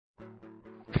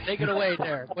Take it away,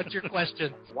 Derek. What's your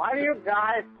question? Why do you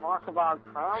guys talk about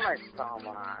comics so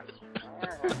much?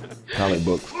 Comic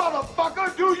books.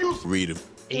 Motherfucker, do you read them?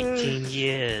 18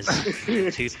 years.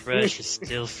 Toothbrush is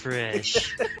still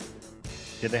fresh.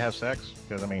 Did they have sex?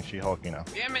 Because, I mean, She-Hulk, you know.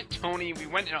 Damn it, Tony. We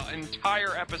went an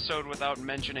entire episode without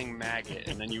mentioning Maggot,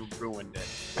 and then you ruined it.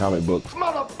 Comic books.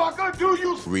 Motherfucker, do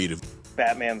you read them?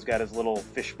 Batman's got his little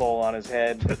fishbowl on his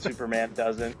head, but Superman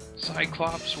doesn't.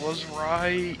 Cyclops was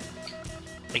right.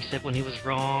 Except when he was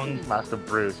wrong. Master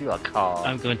Bruce, you are calm.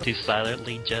 I'm going to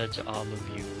silently judge all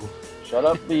of you. Shut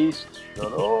up, Beast.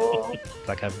 Shut up.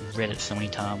 Like I've read it so many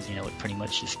times, you know, it pretty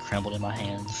much just crumbled in my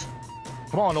hands.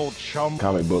 Come on, old chum.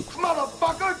 Comic books.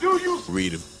 Motherfucker, do you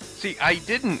read them? See, I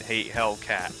didn't hate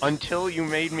Hellcat until you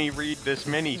made me read this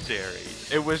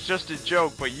miniseries. It was just a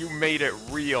joke, but you made it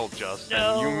real, Justin.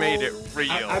 No. You made it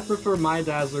real. I prefer my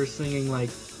Dazzler singing like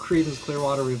Creedence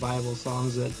Clearwater Revival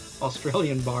songs at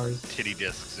Australian bars. Titty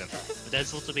discs in it. But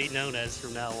that's what to be known as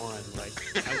from now on. Like,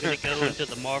 I'm going to go into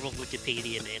the Marvel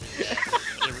Wikipedia and edit that,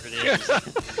 whatever it is.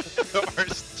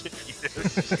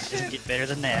 Doesn't get better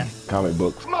than that. Comic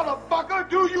books. Motherfucker,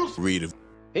 do you read them?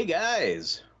 Hey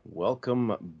guys,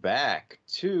 welcome back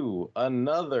to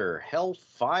another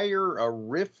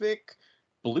Hellfire-erific,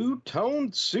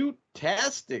 blue-toned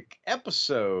suit-tastic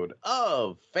episode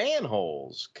of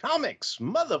Fanholes Comics,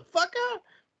 motherfucker!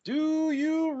 Do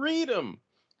you read them?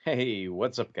 Hey,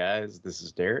 what's up, guys? This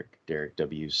is Derek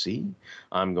WC.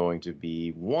 I'm going to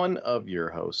be one of your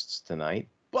hosts tonight,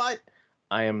 but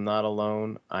I am not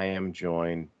alone. I am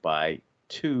joined by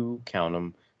two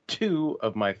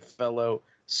of my fellow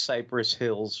Cypress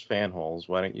Hills fanholes.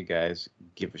 Why don't you guys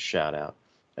give a shout out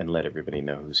and let everybody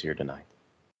know who's here tonight?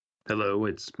 Hello,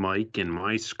 it's Mike, and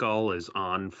my skull is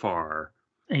on fire.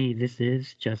 Hey, this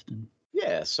is Justin.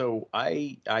 Yeah, so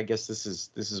I guess this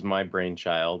is my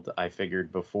brainchild. I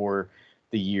figured before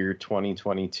the year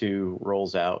 2022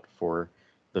 rolls out for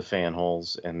the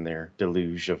fanholes and their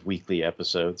deluge of weekly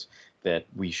episodes, that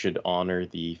we should honor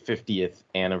the 50th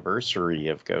anniversary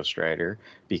of Ghost Rider,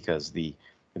 because the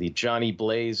Johnny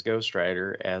Blaze Ghost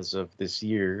Rider as of this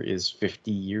year is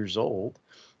 50 years old.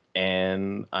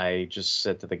 And I just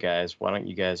said to the guys, why don't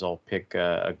you guys all pick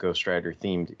a Ghost Rider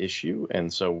themed issue?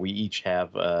 And so we each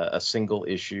have a single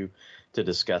issue to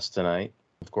discuss tonight.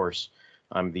 Of course,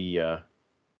 I'm the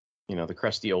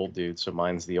crusty old dude, so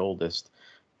mine's the oldest.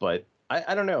 But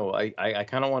I don't know. I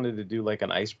kind of wanted to do like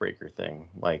an icebreaker thing,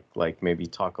 like maybe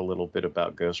talk a little bit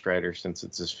about Ghost Rider since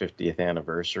it's his 50th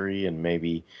anniversary, and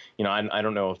maybe, I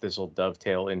don't know if this will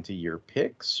dovetail into your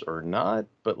picks or not,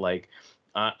 but like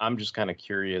I'm just kind of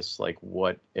curious, like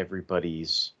what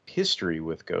everybody's history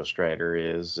with Ghost Rider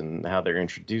is and how they're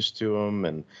introduced to him,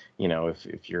 and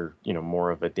if you're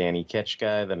more of a Danny Ketch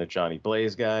guy than a Johnny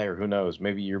Blaze guy, or who knows,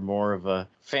 maybe you're more of a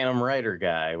Phantom Rider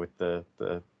guy with the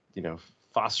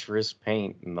phosphorus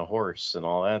paint and the horse and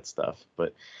all that stuff.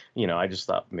 But I just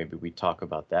thought maybe we'd talk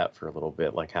about that for a little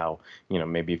bit, like how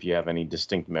maybe if you have any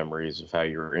distinct memories of how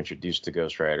you were introduced to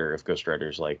Ghost Rider, if Ghost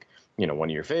Rider's like one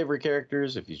of your favorite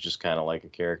characters, if he's just kind of like a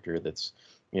character that's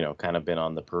kind of been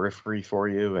on the periphery for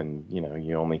you, and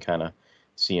you only kind of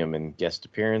see him in guest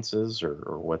appearances,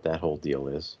 or what that whole deal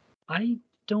is. I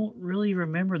don't really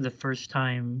remember the first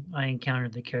time I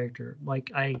encountered the character. Like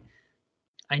I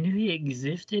knew he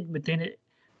existed, but then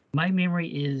my memory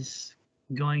is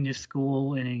going to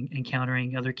school and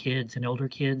encountering other kids and older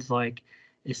kids. Like,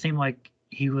 it seemed like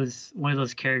he was one of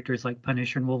those characters like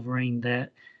Punisher and Wolverine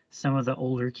that some of the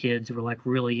older kids were like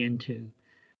really into.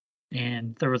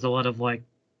 And there was a lot of like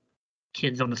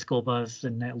kids on the school bus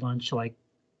and at lunch, like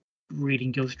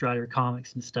reading Ghost Rider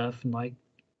comics and stuff. And like,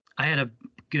 I had a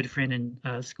good friend in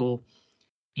school.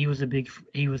 He was a big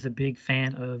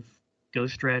fan of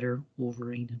Ghost Rider,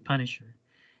 Wolverine, and Punisher.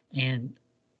 And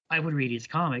I would read his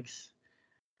comics.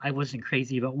 I wasn't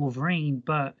crazy about Wolverine,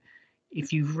 but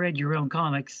if you've read your own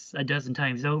comics a dozen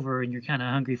times over and you're kind of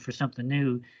hungry for something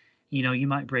new, you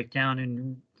might break down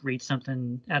and read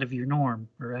something out of your norm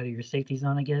or out of your safety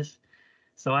zone, I guess.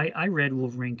 So I read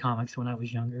Wolverine comics when I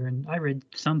was younger, and I read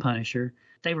some Punisher.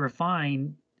 They were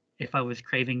fine if I was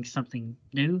craving something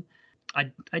new.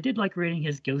 I did like reading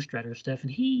his Ghost Rider stuff,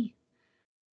 and he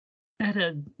had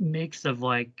a mix of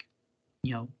like,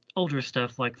 older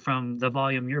stuff, like from the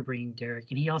volume you're bringing, Derek,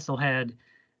 and he also had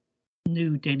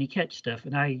new Danny Ketch stuff.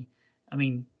 And I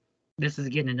mean, this is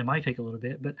getting into my pick a little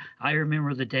bit, but I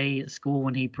remember the day at school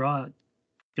when he brought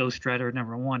Ghost Rider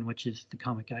 #1, which is the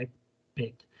comic I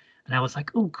picked, and I was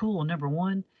like, oh, cool,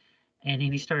 #1. And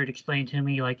then he started explaining to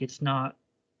me like it's not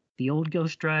the old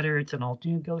Ghost Rider, it's an all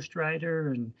new Ghost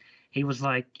Rider, and he was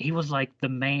like the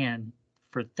man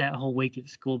for that whole week at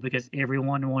school, because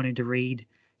everyone wanted to read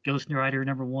Ghost Rider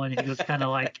 #1, and he was kind of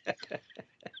like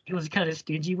he was kind of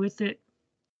stingy with it,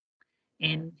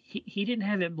 and he didn't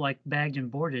have it like bagged and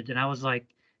boarded, and I was like,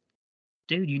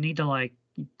 dude, you need to like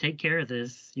take care of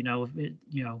this.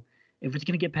 If it's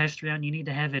gonna get passed around, you need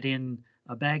to have it in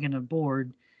a bag and a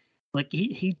board. Like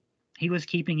he was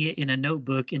keeping it in a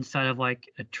notebook inside of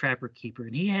like a trapper keeper,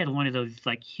 and he had one of those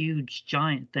like huge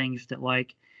giant things that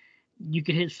like you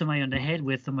could hit somebody on the head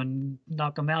with them and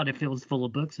knock them out if it was full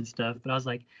of books and stuff. But I was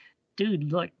like,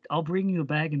 dude, look, I'll bring you a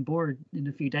bag and board in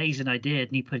a few days, and I did,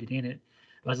 and he put it in it.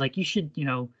 I was like, you should,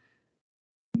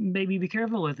 maybe be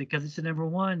careful with it because it's a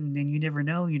 #1, and you never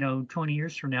know, 20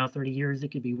 years from now, 30 years, it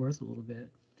could be worth a little bit.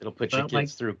 It'll put your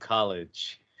kids through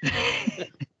college.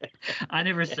 I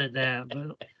never said that,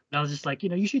 but I was just like,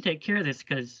 you should take care of this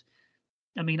because,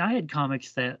 I mean, I had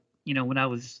comics that, when I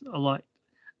was a lot,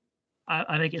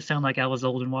 I make it sound like I was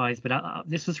old and wise, but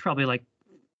this was probably like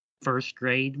first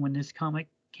grade when this comic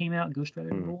came out, Ghost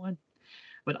Rider #1.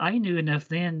 But I knew enough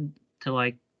then to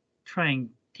like try and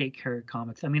take care of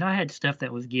comics. I mean, I had stuff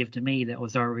that was given to me that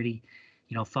was already,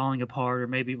 falling apart, or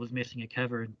maybe it was missing a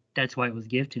cover, and that's why it was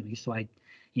given to me. So I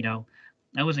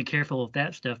wasn't careful with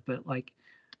that stuff, but like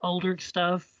older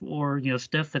stuff or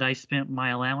stuff that I spent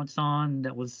my allowance on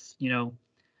that was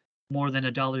more than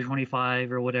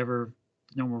 $1.25 or whatever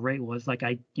the normal rate was. Like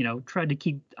I tried to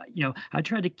keep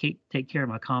take care of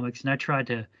my comics, and I tried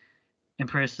to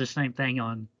impress the same thing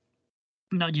on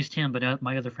not just him but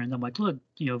my other friends. I'm like, look,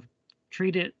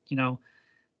 treat it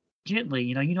gently.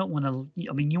 You don't want to.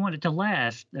 I mean, you want it to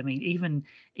last. I mean, even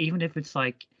if it's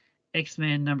like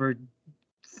X-Men number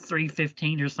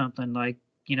 315 or something, like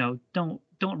don't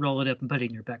roll it up and put it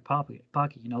in your back pocket.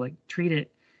 Like treat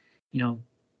it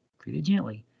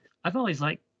gently. I've always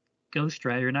liked Ghost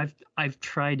Rider, and I've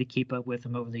tried to keep up with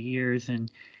him over the years,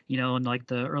 and in like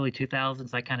the early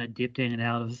 2000s I kind of dipped in and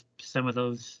out of some of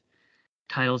those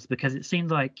titles because it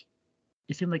seemed like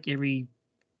every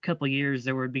couple of years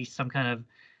there would be some kind of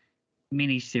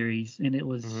mini series, and it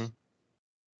was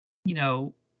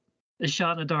a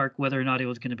shot in the dark whether or not it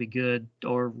was going to be good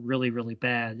or really, really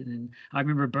bad. And I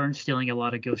remember Burns stealing a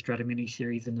lot of Ghost Rider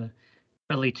miniseries in the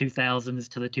early 2000s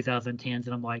to the 2010s, and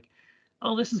I'm like,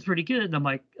 oh, this is pretty good. And I'm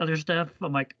like, other stuff,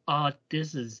 I'm like, oh,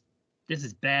 this is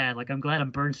bad. Like, I'm glad I'm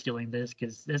Burns stealing this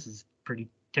because this is pretty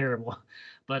terrible.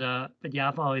 But yeah,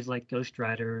 I've always liked Ghost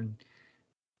Rider, and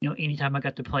anytime I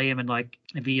got to play him in like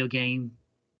a video game,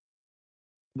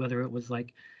 whether it was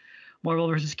like Marvel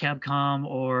versus Capcom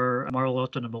or Marvel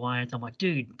Ultimate Alliance, I'm like,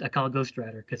 dude, I call it Ghost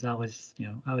Rider because I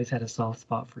always had a soft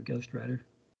spot for Ghost Rider.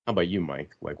 How about you,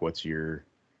 Mike? Like, what's your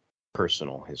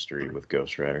personal history with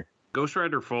Ghost Rider? Ghost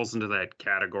Rider falls into that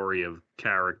category of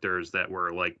characters that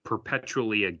were like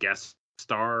perpetually a guest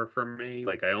star for me.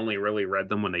 Like, I only really read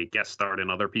them when they guest starred in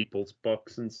other people's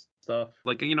books and stuff.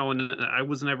 Like, and I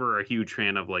was never a huge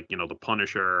fan of like, the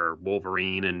Punisher or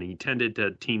Wolverine, and he tended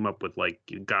to team up with like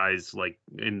guys like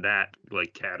in that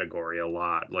like category a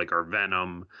lot, like our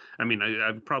Venom. I mean,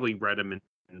 I've probably read him in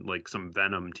like some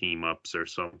Venom team ups or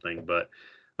something, but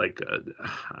like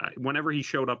whenever he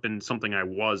showed up in something I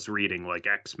was reading, like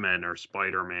X-Men or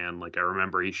Spider-Man, like I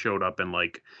remember he showed up in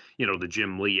like, the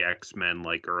Jim Lee X-Men,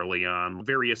 like early on,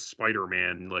 various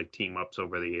Spider-Man like team ups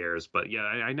over the years. But yeah,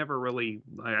 I never really,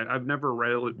 I've never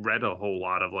read a whole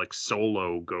lot of like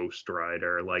solo Ghost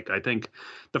Rider. Like, I think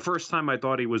the first time I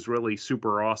thought he was really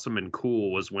super awesome and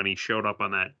cool was when he showed up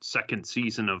on that second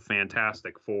season of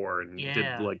Fantastic Four and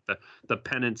did like the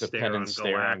penance stare on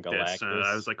Galactus. And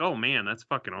I was like, oh man, that's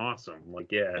fucking awesome.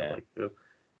 Like, yeah. Like,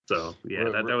 so yeah,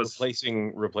 that was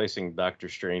replacing Doctor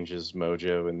Strange's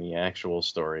mojo in the actual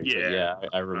story. Yeah, so, yeah,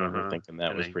 I remember thinking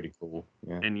that was pretty cool.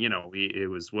 Yeah. And it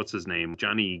was, what's his name,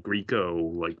 Johnny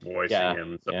Grieco, like voicing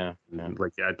him. So, yeah.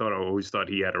 Like, I always thought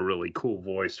he had a really cool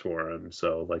voice for him.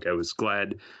 So like, I was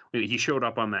glad he showed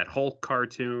up on that Hulk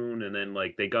cartoon, and then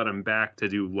like they got him back to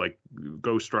do like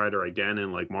Ghost Rider again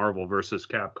in like Marvel versus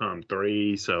Capcom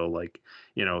 3. So like,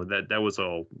 that was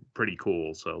all pretty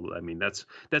cool. So I mean, that's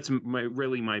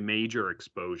really my major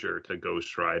exposure to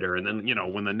Ghost Rider. And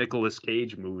then when the Nicolas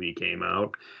Cage movie came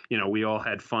out, we all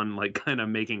had fun like kind of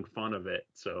making fun of it.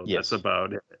 So that's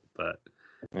about it. But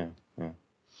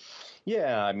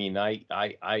yeah, I mean,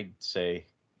 I'd say,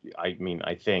 I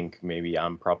think maybe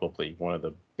I'm probably one of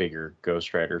the bigger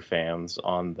Ghost Rider fans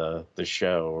on the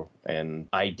show, and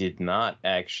I did not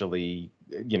actually,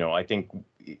 I think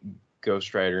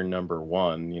Ghost Rider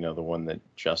 #1, the one that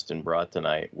Justin brought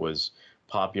tonight, was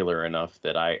popular enough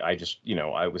that I just,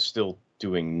 I was still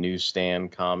doing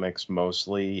newsstand comics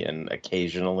mostly, and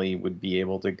occasionally would be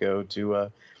able to go to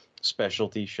a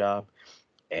specialty shop.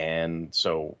 And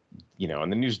so, in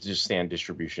the newsstand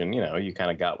distribution, you kind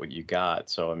of got what you got.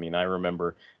 So, I mean, I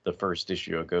remember the first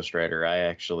issue of Ghost Rider I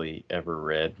actually ever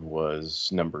read was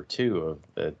 #2 of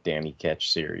the Danny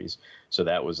Ketch series. So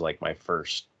that was like my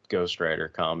first Ghost Rider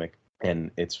comic.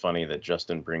 And it's funny that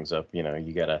Justin brings up, you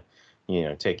got to,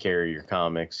 take care of your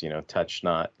comics, touch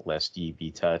not lest ye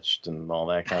be touched and all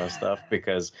that kind of stuff.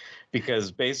 Because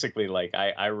basically, like,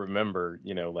 I remember,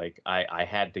 like I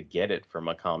had to get it from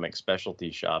a comic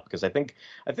specialty shop, because I think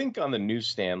on the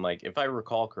newsstand, like, if I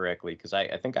recall correctly, because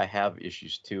I think I have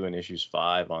issues 2 and issues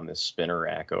 5 on this spinner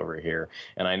rack over here.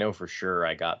 And I know for sure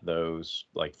I got those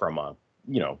like from a,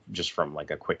 just from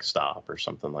like a quick stop or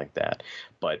something like that.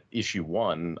 But issue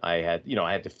 1, I had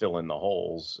to fill in the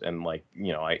holes, and like,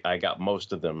 I got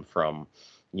most of them from,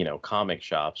 comic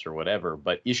shops or whatever.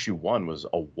 But issue 1 was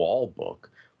a wall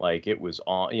book. Like, it was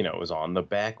on, it was on the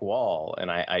back wall.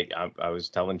 And I was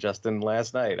telling Justin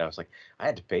last night, I was like, I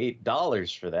had to pay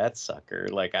 $8 for that sucker.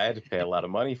 Like, I had to pay a lot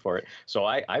of money for it. So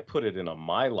I put it in a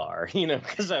Mylar,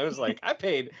 because I was like, I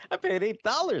paid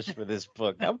 $8 for this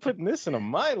book. I'm putting this in a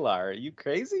Mylar. Are you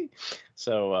crazy?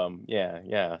 So,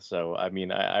 yeah. So, I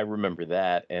mean, I remember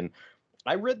that. And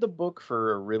I read the book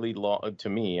for a really long, to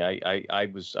me, I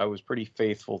was pretty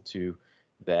faithful to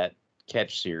that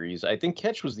Ketch series. I think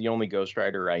Ketch was the only Ghost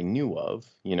Rider I knew of,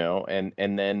 and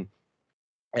then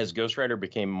as Ghost Rider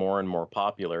became more and more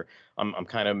popular, I'm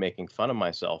kind of making fun of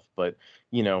myself, but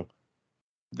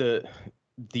the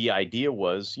idea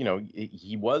was,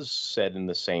 he was set in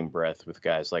the same breath with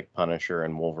guys like Punisher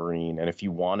and Wolverine, and if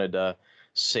you wanted a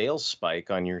sales spike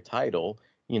on your title,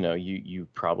 you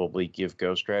probably give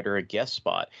Ghost Rider a guest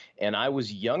spot. And I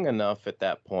was young enough at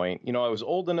that point, I was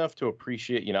old enough to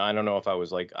appreciate, I don't know if I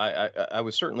was like, I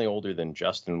was certainly older than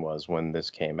Justin was when this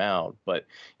came out, but,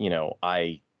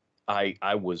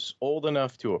 I was old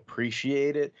enough to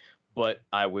appreciate it, but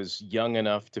I was young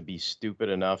enough to be stupid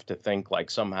enough to think like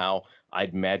somehow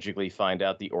I'd magically find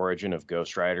out the origin of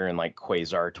Ghost Rider in like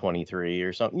Quasar 23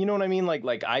 or something. You know what I mean?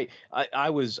 Like I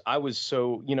was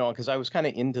so, because I was kind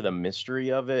of into the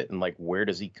mystery of it and like, where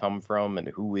does he come from and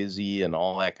who is he and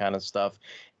all that kind of stuff.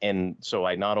 And so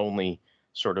I not only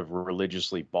sort of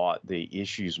religiously bought the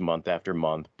issues month after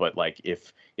month, but like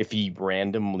if he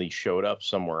randomly showed up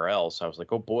somewhere else, I was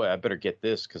like, oh boy, I better get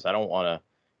this, because I don't want to,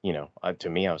 to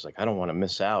me, I was like, I don't want to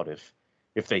miss out if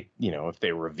they, if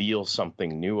they reveal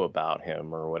something new about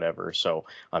him or whatever. So,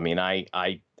 I mean,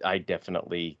 I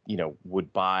definitely,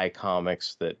 would buy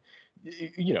comics that,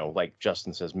 like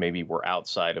Justin says, maybe were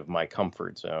outside of my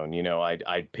comfort zone.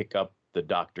 I'd pick up the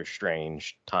Doctor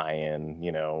Strange tie-in,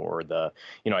 or the,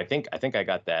 I think I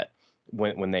got that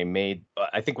when they made,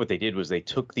 I think what they did was they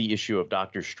took the issue of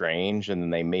Doctor Strange and then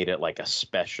they made it like a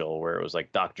special where it was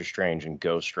like Doctor Strange and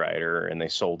Ghost Rider, and they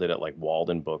sold it at like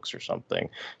Walden Books or something.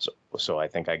 So I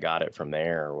think I got it from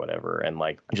there or whatever. And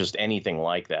like just anything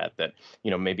like that,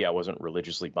 maybe I wasn't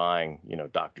religiously buying,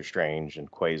 Doctor Strange and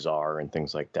Quasar and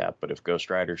things like that. But if Ghost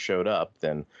Rider showed up,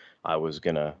 then I was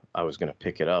gonna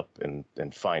pick it up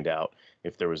and find out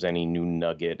if there was any new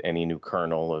nugget, any new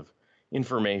kernel of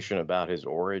information about his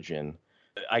origin.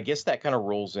 I guess that kind of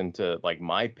rolls into like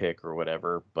my pick or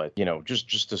whatever, but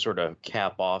just to sort of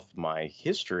cap off my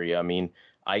history, I mean,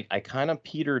 I kind of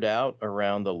petered out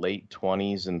around the late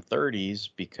 20s and 30s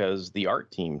because the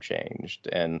art team changed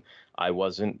and I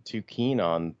wasn't too keen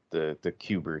on the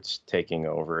Kuberts taking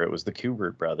over. It was the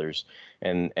Kubert brothers,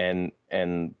 and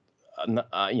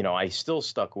I still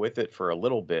stuck with it for a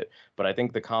little bit, but I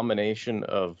think the combination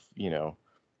of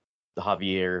the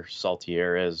Javier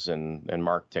Saltieres and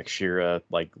Mark Teixeira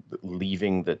like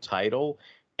leaving the title,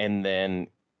 and then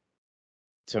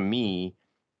to me,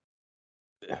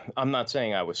 I'm not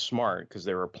saying I was smart, because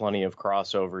there were plenty of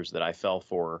crossovers that I fell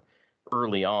for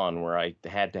early on where I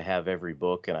had to have every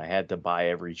book and I had to buy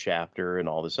every chapter and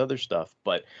all this other stuff.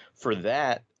 But for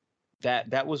that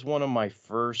was one of my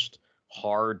first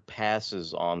hard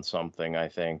passes on something, I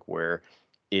think, where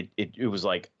it was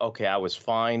like, okay, I was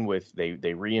fine with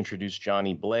they reintroduced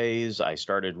Johnny Blaze. I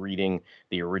started reading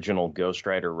the original Ghost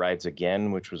Rider Rides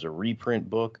Again, which was a reprint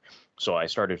book. So I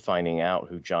started finding out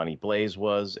who Johnny Blaze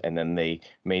was, and then they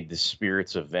made the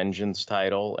Spirits of Vengeance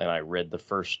title, and I read the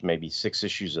first maybe 6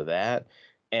 issues of that,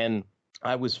 and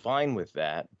I was fine with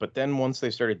that. But then once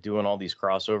they started doing all these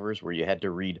crossovers where you had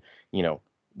to read,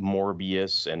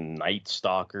 Morbius and Night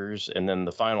Stalkers, and then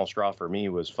the final straw for me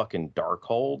was fucking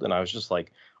Darkhold, and I was just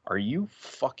like, are you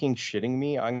fucking shitting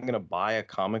me? I'm gonna buy a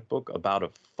comic book about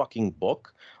a fucking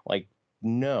book? Like,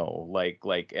 no.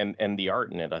 Like and the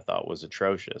art in it I thought was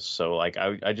atrocious. So like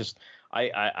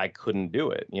I couldn't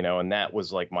do it, and that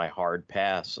was like my hard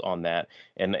pass on that,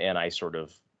 and I sort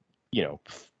of you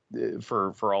know,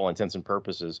 for all intents and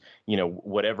purposes, you know,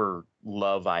 whatever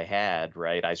love I had,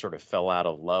 right, I sort of fell out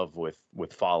of love with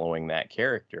following that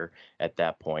character at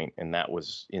that point, and that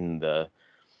was in the,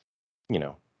 you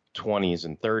know, 20s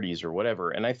and 30s or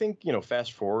whatever. And I think, you know,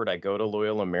 fast forward, I go to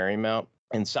Loyola Marymount,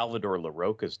 and Salvador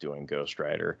Larroca's doing Ghost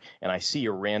Rider, and I see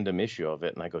a random issue of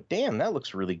it, and I go, damn, that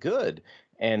looks really good.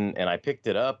 And I picked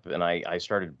it up, and I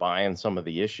started buying some of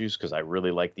the issues because I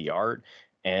really like the art,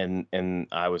 and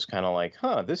I was kind of like,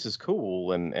 huh, this is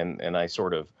cool, and I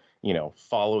sort of, you know,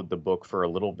 followed the book for a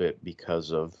little bit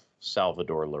because of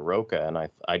Salvador Larroca, and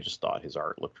I just thought his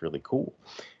art looked really cool,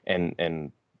 and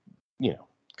you know,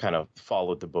 kind of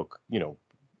followed the book, you know,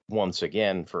 once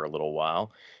again for a little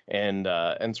while, and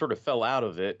sort of fell out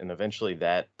of it, and eventually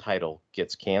that title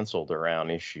gets canceled around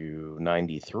issue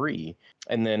 93,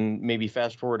 and then maybe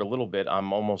fast forward a little bit,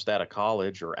 I'm almost out of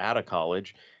college,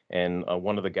 and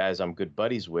one of the guys I'm good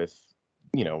buddies with,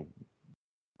 you know,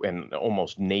 and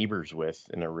almost neighbors with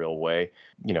in a real way,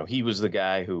 you know, he was the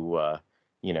guy who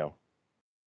you know,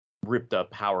 ripped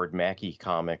up Howard Mackie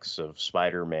comics of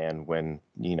Spider-Man when,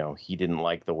 you know, he didn't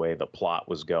like the way the plot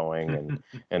was going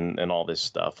and all this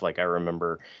stuff. Like, I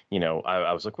remember, you know,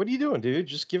 I was like, what are you doing, dude?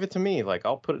 Just give it to me. Like,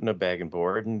 I'll put it in a bag and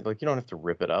board, and like, you don't have to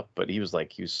rip it up. But he was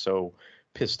so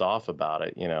pissed off about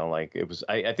it, you know, like it was,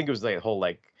 I think it was that whole,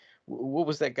 like, what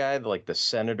was that guy, like the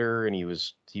senator, and he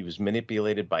was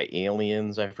manipulated by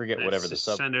aliens. I forget whatever the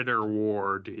Senator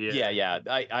Ward. Yeah.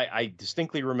 I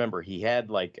distinctly remember he had,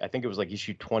 like, I think it was like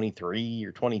issue 23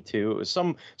 or 22. It was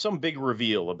some big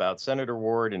reveal about Senator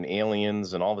Ward and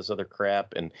aliens and all this other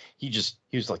crap, and he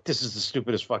was like, this is the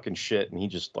stupidest fucking shit, and he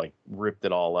just like ripped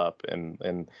it all up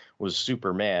and was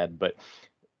super mad. But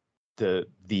the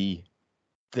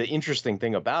interesting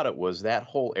thing about it was that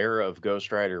whole era of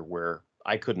Ghost Rider where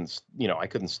I couldn't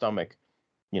stomach,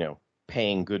 you know,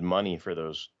 paying good money for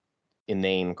those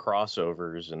inane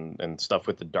crossovers and stuff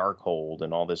with the Darkhold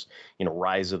and all this, you know,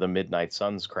 Rise of the Midnight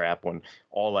Suns crap, when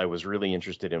all I was really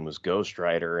interested in was Ghost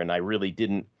Rider, and I really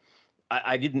didn't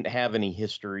have any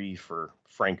history for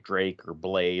Frank Drake or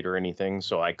Blade or anything,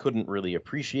 so I couldn't really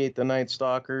appreciate the Night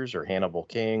Stalkers or Hannibal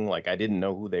King. Like, I didn't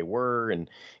know who they were, and,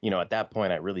 you know, at that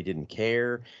point I really didn't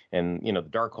care. And, you know, the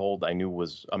Darkhold I knew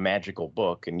was a magical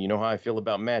book, and you know how I feel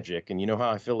about magic, and you know how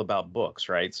I feel about books,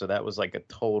 right? So that was like a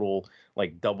total,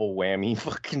 like, double whammy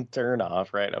fucking turn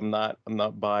off, right? I'm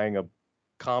not buying a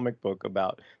comic book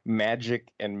about magic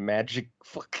and magic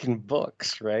fucking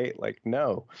books, right? Like,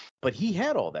 no. But he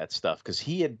had all that stuff because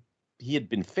he had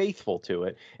been faithful to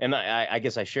it, and I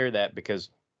guess I share that because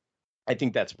I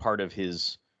think that's part of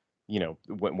his, you know,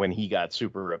 when he got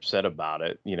super upset about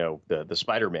it, you know, the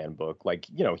Spider-Man book, like,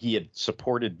 you know, he had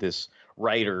supported this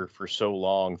writer for so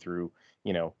long through,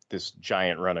 you know, this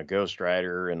giant run of Ghost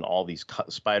Rider and all these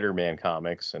Spider-Man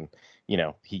comics, and, you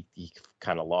know, he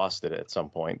kind of lost it at some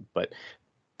point. But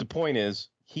the point is,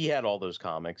 he had all those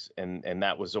comics, and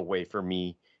that was a way for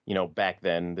me, you know, back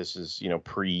then. This is, you know,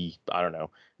 I don't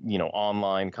know, you know,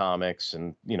 online comics,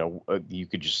 and, you know, you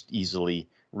could just easily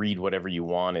read whatever you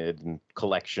wanted, and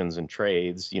collections and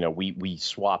trades. You know, we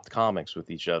swapped comics with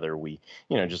each other. We,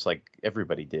 you know, just like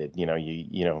everybody did. You know,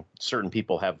 you know, certain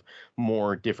people have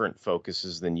more different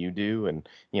focuses than you do, and,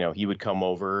 you know, he would come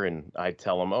over, and I'd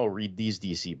tell him, oh, read these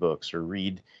DC books, or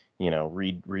read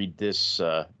this,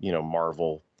 you know,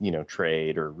 Marvel, you know,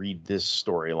 trade, or read this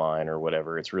storyline or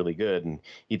whatever. It's really good. And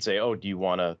he'd say, oh, do you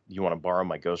want to borrow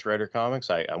my Ghost Rider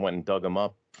comics? I went and dug them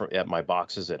up at my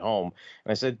boxes at home.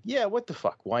 And I said, yeah, what the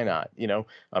fuck? Why not? You know,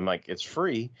 I'm like, it's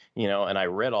free, you know, and I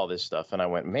read all this stuff, and I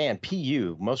went, man,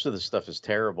 PU, most of this stuff is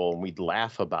terrible. And we'd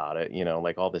laugh about it, you know,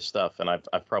 like all this stuff. And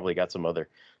I've probably got some other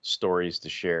stories to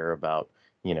share about,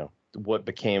 you know, what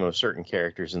became of certain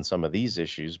characters in some of these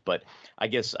issues. But I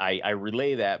guess I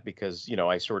relay that because, you know,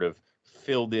 I sort of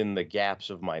filled in the gaps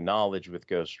of my knowledge with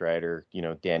Ghost Rider, you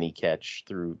know, Danny Ketch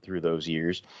through those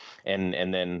years. And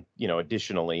then, you know,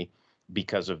 additionally,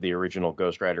 because of the original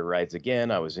Ghost Rider Rides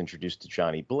Again, I was introduced to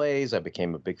Johnny Blaze. I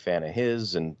became a big fan of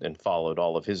his, and followed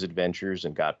all of his adventures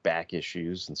and got back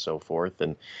issues and so forth.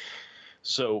 And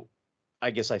so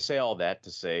I guess I say all that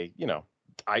to say, you know,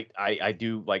 I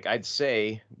do, like, I'd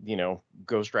say, you know,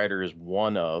 Ghost Rider is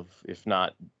one of, if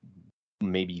not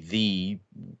maybe the,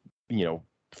 you know,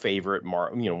 favorite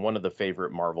one of the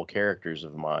favorite Marvel characters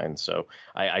of mine. So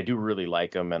I do really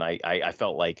like him, and I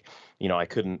felt like, you know, I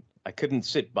couldn't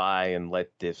sit by and let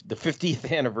the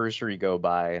 50th anniversary go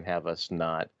by and have us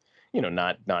not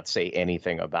say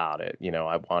anything about it. You know,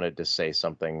 I wanted to say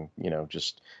something, you know,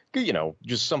 just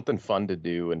something fun to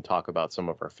do and talk about some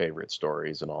of our favorite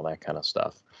stories and all that kind of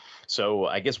stuff. So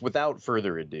I guess without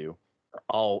further ado,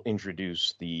 I'll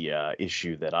introduce the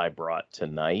issue that I brought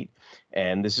tonight,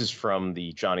 and this is from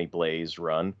the Johnny Blaze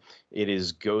run. It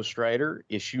is Ghost Rider,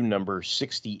 issue number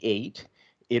 68.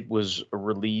 It was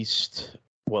released,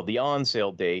 well, the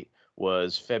on-sale date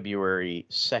was February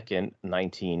 2nd,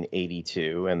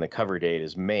 1982, and the cover date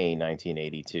is May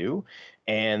 1982,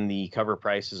 and the cover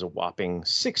price is a whopping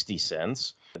 60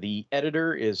 cents. The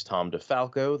editor is Tom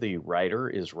DeFalco, the writer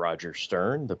is Roger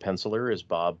Stern, the penciler is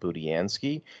Bob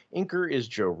Budiansky, inker is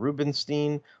Joe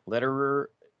Rubinstein, letterer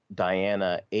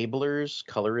Diana Ablers,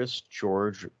 colorist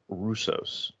George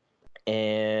Roussos.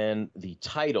 And the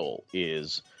title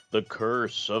is The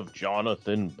Curse of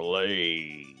Jonathan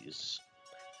Blaze.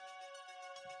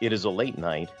 It is a late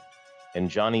night, and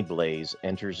Johnny Blaze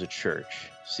enters a church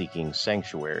seeking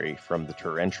sanctuary from the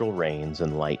torrential rains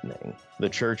and lightning. The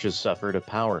church has suffered a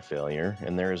power failure,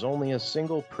 and there is only a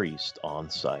single priest on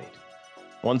site.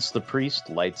 Once the priest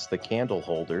lights the candle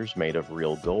holders made of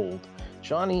real gold,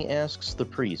 Johnny asks the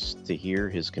priest to hear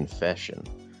his confession.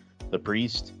 The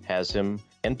priest has him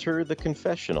enter the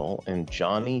confessional, and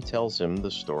Johnny tells him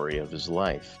the story of his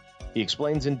life. He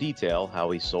explains in detail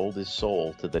how he sold his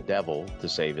soul to the devil to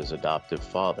save his adoptive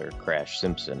father, Crash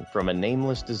Simpson, from a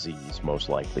nameless disease, most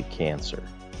likely cancer.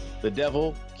 The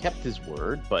devil kept his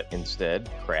word, but instead,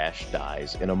 Crash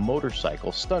dies in a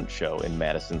motorcycle stunt show in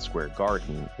Madison Square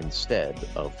Garden instead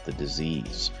of the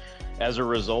disease. As a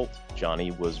result,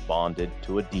 Johnny was bonded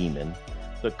to a demon,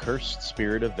 the cursed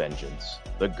spirit of vengeance,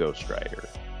 the Ghost Rider.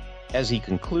 As he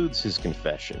concludes his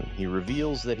confession, he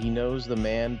reveals that he knows the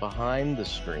man behind the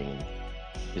screen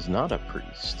is not a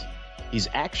priest. He's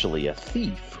actually a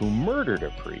thief who murdered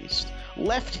a priest,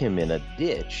 left him in a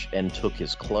ditch, and took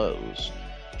his clothes.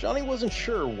 Johnny wasn't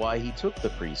sure why he took the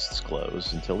priest's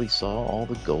clothes until he saw all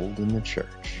the gold in the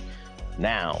church.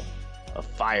 Now, a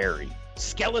fiery,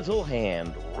 skeletal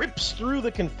hand rips through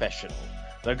the confessional.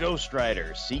 The Ghost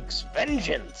Rider seeks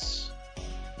vengeance.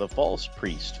 The false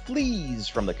priest flees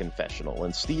from the confessional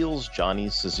and steals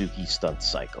Johnny's Suzuki stunt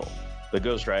cycle. The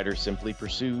Ghost Rider simply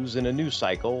pursues in a new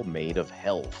cycle made of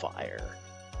hellfire.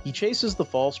 He chases the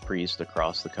false priest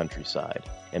across the countryside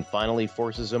and finally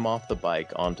forces him off the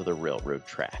bike onto the railroad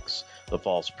tracks. The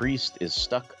false priest is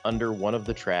stuck under one of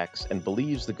the tracks and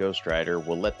believes the Ghost Rider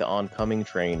will let the oncoming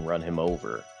train run him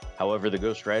over. However, the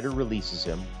Ghost Rider releases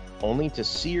him, only to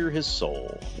sear his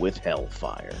soul with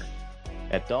hellfire.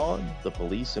 At dawn, the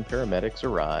police and paramedics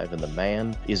arrive, and the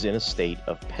man is in a state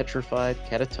of petrified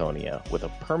catatonia with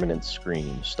a permanent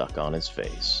scream stuck on his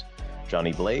face.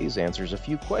 Johnny Blaze answers a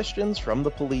few questions from the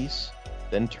police,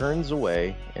 then turns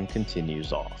away and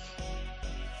continues off.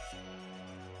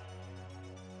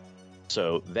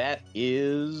 So that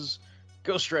is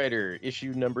Ghost Rider,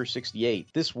 issue number 68.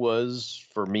 This was,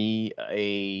 for me,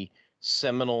 a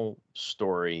seminal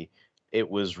story. It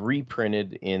was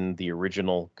reprinted in the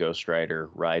original Ghost Rider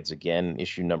Rides Again,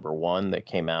 issue number 1, that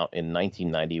came out in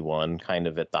 1991, kind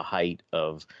of at the height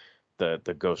of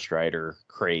the Ghost Rider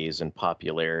craze and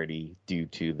popularity due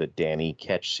to the Danny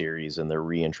Ketch series and the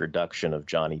reintroduction of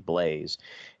Johnny Blaze.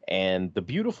 And the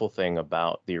beautiful thing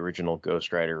about the original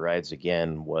Ghost Rider Rides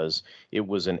Again was it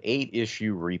was an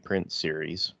 8-issue reprint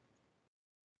series.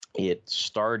 It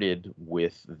started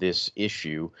with this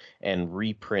issue and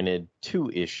reprinted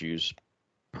 2 issues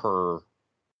per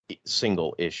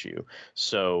single issue.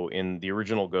 So in the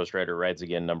original Ghost Rider Rides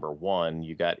Again number 1,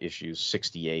 you got issues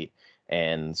 68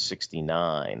 and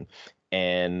 69.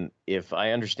 And if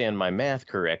I understand my math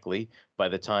correctly, by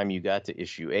the time you got to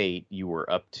issue 8, you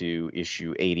were up to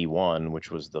issue 81,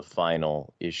 which was the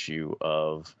final issue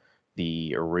of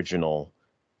the original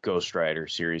Ghost Rider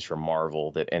series from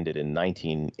Marvel that ended in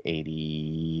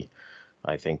 1980,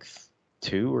 I think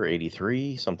 2 or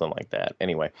 83, something like that.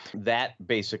 Anyway, that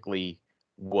basically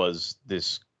was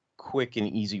this quick and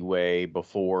easy way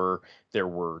before there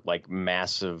were like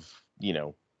massive,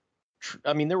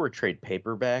 there were trade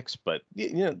paperbacks, but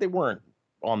they weren't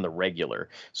on the regular.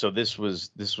 So this was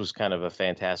kind of a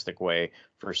fantastic way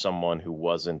for someone who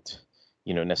wasn't,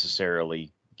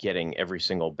 necessarily getting every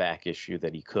single back issue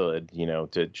that he could,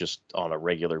 to just on a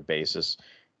regular basis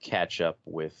catch up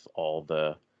with all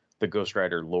the Ghost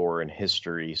Rider lore and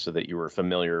history so that you were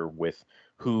familiar with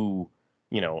who,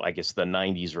 I guess the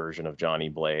 90s version of Johnny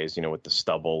Blaze, with the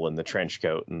stubble and the trench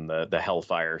coat and the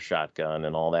Hellfire shotgun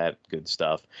and all that good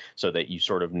stuff, so that you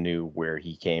sort of knew where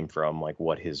he came from, like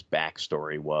what his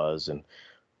backstory was and,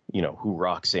 who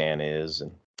Roxanne is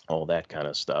and all that kind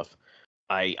of stuff.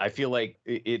 I feel like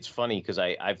it's funny because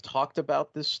I've talked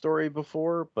about this story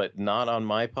before, but not on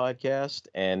my podcast,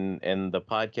 and the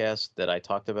podcast that I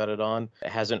talked about it on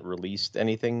hasn't released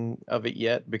anything of it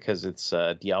yet because it's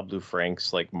Diablo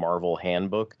Frank's like Marvel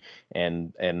Handbook,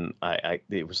 and I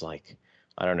it was like,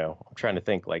 I don't know, I'm trying to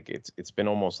think, like it's been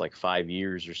almost like 5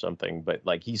 years or something, but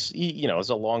like you know, it's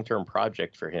a long-term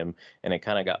project for him, and it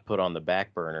kind of got put on the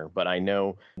back burner. But I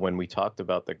know when we talked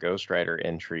about the Ghost Rider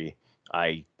entry,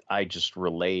 I just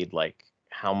relayed like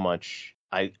how much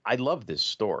I love this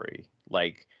story.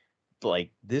 Like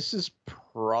this is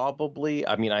probably,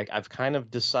 I mean, I've kind of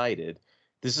decided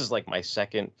this is like my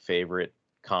second favorite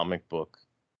comic book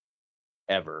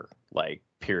ever, like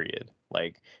period.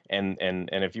 Like, and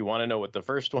if you want to know what the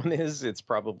first one is, it's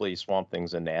probably Swamp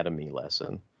Thing's anatomy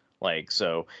lesson. Like,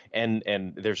 so, and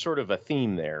there's sort of a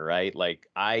theme there, right? Like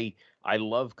I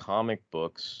love comic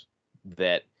books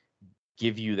that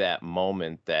give you that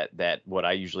moment, that what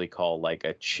I usually call like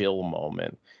a chill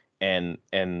moment. And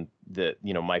the,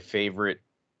 you know, my favorite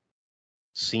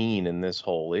scene in this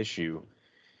whole issue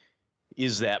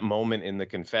is that moment in the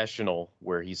confessional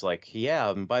where he's like, yeah,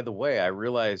 and by the way, I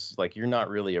realized like you're not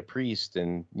really a priest,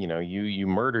 and you know, you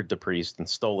murdered the priest and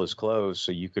stole his clothes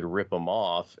so you could rip him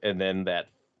off. And then that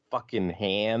fucking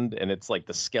hand, and it's like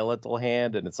the skeletal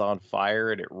hand, and it's on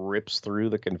fire, and it rips through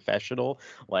the confessional.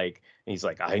 Like, he's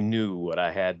like, I knew what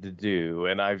I had to do.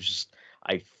 And I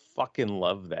fucking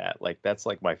love that. Like, that's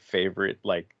like my favorite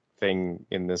like thing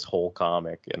in this whole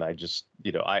comic. And I just,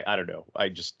 you know, I don't know,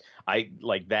 I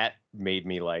like that made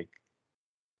me like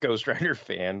Ghost Rider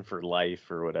fan for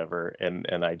life or whatever,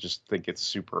 and I just think it's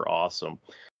super awesome.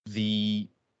 The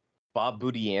Bob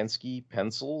Budiansky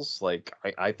pencils, like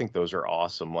I think those are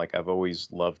awesome. Like, I've always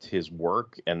loved his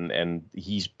work, and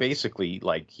he's basically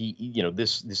like, he, you know,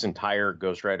 this entire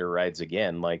Ghost Rider Rides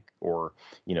Again, like, or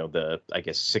you know, the, I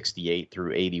guess 68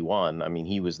 through 81. I mean,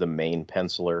 he was the main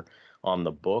penciler on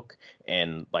the book.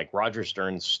 And like Roger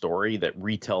Stern's story that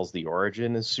retells the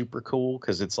origin is super cool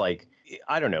because it's like,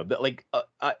 I don't know, that like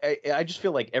I just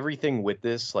feel like everything with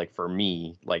this, like for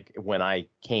me, like when I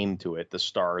came to it, the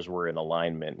stars were in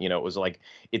alignment. You know, it was like,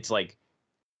 it's like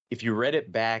if you read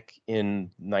it back in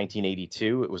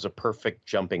 1982, it was a perfect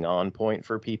jumping on point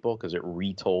for people because it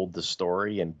retold the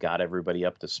story and got everybody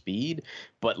up to speed.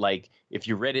 But like if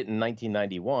you read it in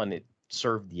 1991, it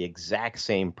served the exact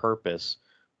same purpose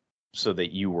so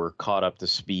that you were caught up to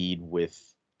speed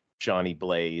with Johnny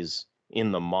Blaze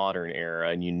in the modern era,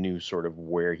 and you knew sort of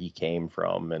where he came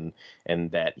from,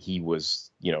 and that he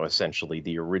was, you know, essentially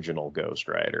the original Ghost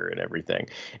Rider and everything.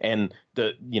 And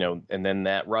the, you know, and then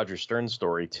that Roger Stern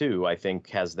story too, I think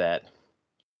has that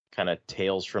kind of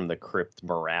Tales from the Crypt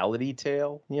morality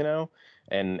tale, you know,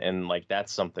 and like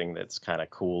that's something that's kind of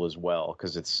cool as well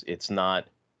because it's not,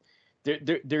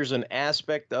 there's an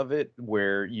aspect of it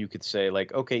where you could say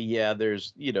like, okay, yeah,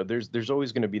 there's, you know, there's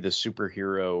always going to be the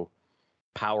superhero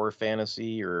power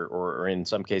fantasy, or in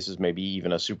some cases maybe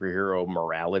even a superhero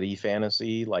morality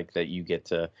fantasy, like that you get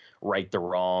to right the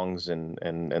wrongs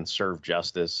and serve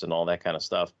justice and all that kind of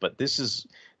stuff. But this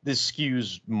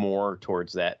skews more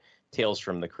towards that Tales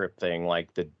from the Crypt thing,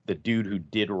 like the dude who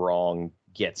did wrong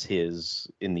gets his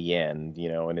in the end, you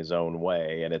know, in his own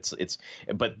way. And it's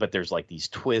but there's like these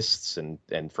twists and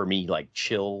for me, like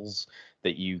chills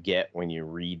that you get when you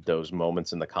read those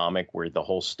moments in the comic where the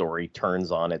whole story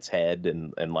turns on its head,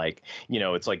 and like, you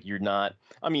know, it's like you're not,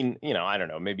 I mean, you know, I don't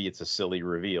know, maybe it's a silly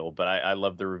reveal, but I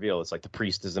love the reveal. It's like the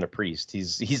priest isn't a priest,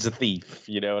 he's a thief,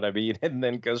 you know what I mean? And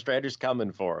then Ghost Rider's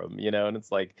coming for him, you know, and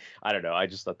it's like, I don't know, I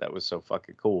just thought that was so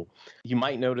fucking cool. You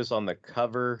might notice on the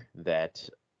cover that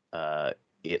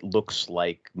it looks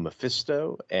like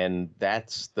Mephisto, and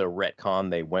that's the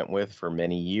retcon they went with for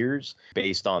many years,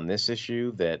 based on this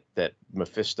issue, that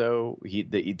Mephisto,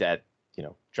 that you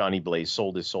know, Johnny Blaze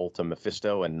sold his soul to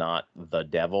Mephisto and not the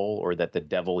devil, or that the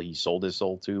devil he sold his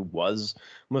soul to was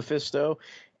Mephisto.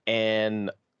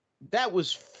 And that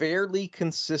was fairly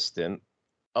consistent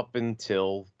up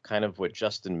until kind of what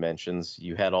Justin mentions.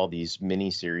 You had all these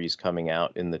miniseries coming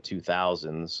out in the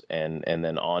 2000s, and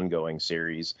then ongoing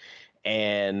series.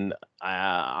 And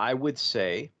I would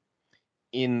say,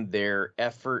 in their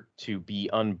effort to be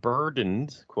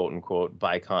unburdened, quote unquote,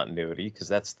 by continuity, because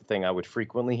that's the thing I would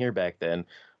frequently hear back then.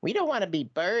 We don't want to be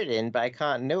burdened by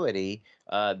continuity.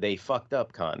 They fucked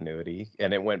up continuity,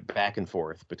 and it went back and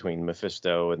forth between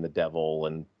Mephisto and the devil.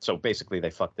 And so basically they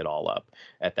fucked it all up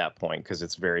at that point, because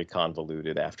it's very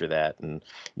convoluted after that. And,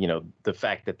 you know, the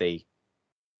fact that they,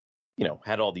 you know,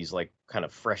 had all these like kind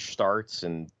of fresh starts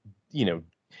and, you know,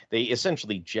 they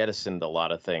essentially jettisoned a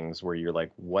lot of things where you're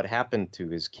like, what happened to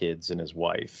his kids and his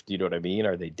wife? Do you know what I mean?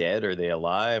 Are they dead? Are they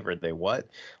alive? Are they what?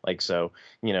 Like, so,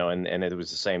 and it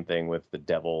was the same thing with the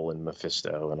devil and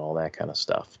Mephisto and all that kind of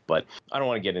stuff. But I don't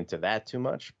want to get into that too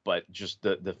much, but just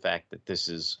the fact that this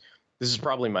is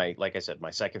probably my, like I said,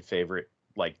 my second favorite,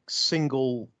 like,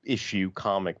 single issue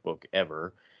comic book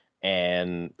ever.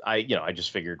 And I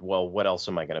just figured, well, what else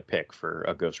am I going to pick for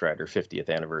a Ghost Rider 50th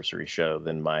anniversary show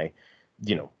than my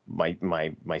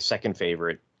second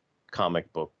favorite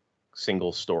comic book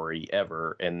single story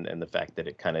ever, and the fact that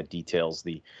it kind of details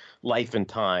the life and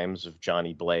times of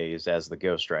Johnny Blaze as the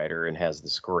Ghost Rider and has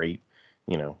this great,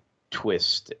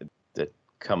 twist that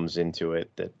comes into it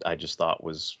that I just thought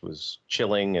was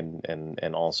chilling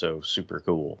and also super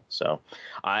cool. So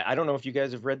I don't know if you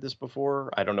guys have read this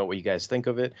before. I don't know what you guys think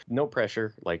of it. No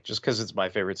pressure, like, just because it's my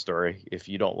favorite story. If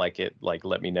you don't like it, like,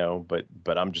 let me know.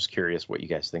 But I'm just curious what you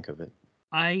guys think of it.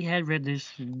 I had read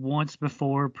this once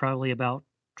before, probably about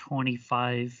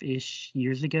 25-ish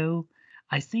years ago.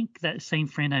 I think that same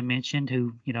friend I mentioned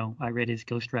who, I read his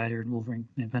Ghost Rider and Wolverine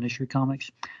and Punisher comics,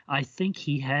 I think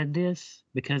he had this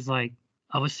because, like,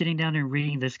 I was sitting down and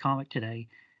reading this comic today,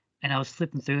 and I was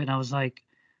flipping through it, and I was like,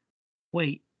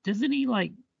 wait, doesn't he,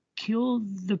 like, kill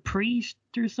the priest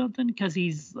or something because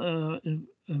he's an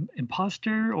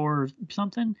imposter or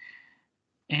something?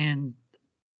 And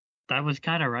that was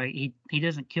kind of right. He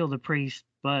doesn't kill the priest,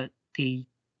 but he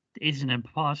is an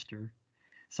imposter.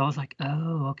 So I was like,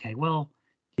 oh, okay. Well,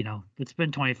 it's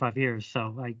been 25 years,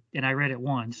 so I read it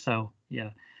once, so yeah.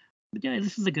 But yeah,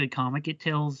 this is a good comic. It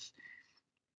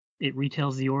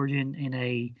retells the origin in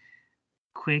a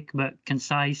quick but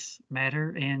concise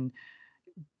manner, and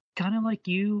kind of like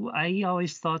you, I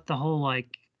always thought the whole,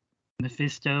 like,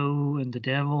 Mephisto and the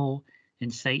devil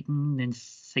and Satan and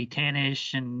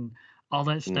Satanish and all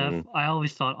that stuff. Mhm. I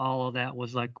always thought all of that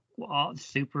was, like,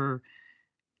 super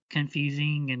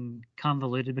confusing and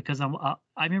convoluted because I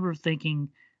remember thinking,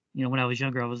 when I was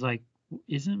younger, I was like,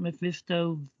 isn't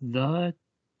Mephisto the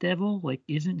devil? Like,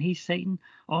 isn't he Satan?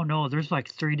 Oh no, there's like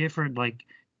 3 different, like,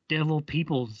 devil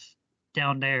peoples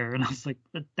down there, and I was like,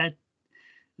 that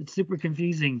it's super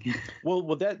confusing. Well,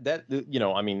 that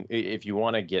I mean, if you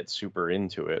want to get super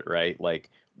into it, right? Like,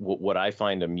 what I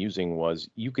find amusing was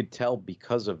you could tell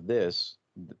because of this,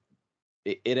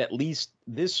 it at least,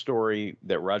 this story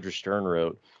that Roger Stern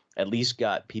wrote at least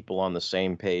got people on the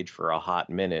same page for a hot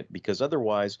minute, because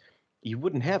otherwise you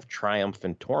wouldn't have Triumph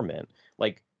and Torment.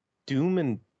 Like, Doom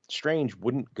and Strange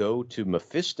wouldn't go to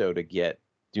Mephisto to get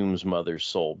Doom's mother's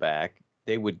soul back.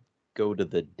 They would go to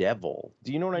the devil.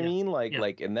 Do you know what I mean?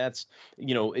 Like, and that's,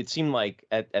 it seemed like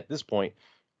at this point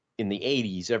in the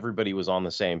 80s, everybody was on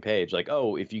the same page. Like,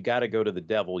 oh, if you got to go to the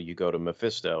devil, you go to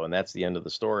Mephisto, and that's the end of the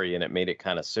story. And it made it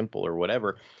kind of simple or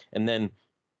whatever. And then,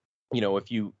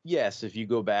 if you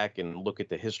go back and look at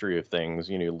the history of things,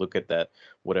 look at that,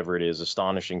 whatever it is,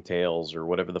 Astonishing Tales or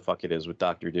whatever the fuck it is with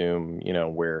Doctor Doom,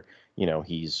 where,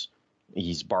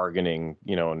 he's bargaining,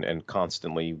 and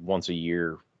constantly once a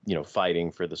year,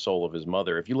 fighting for the soul of his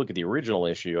mother. If you look at the original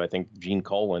issue, I think Gene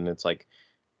Colan, it's like,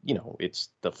 it's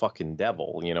the fucking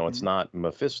devil, it's not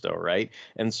Mephisto, right?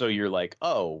 And so you're like,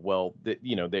 oh, well,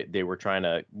 they were trying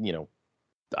to,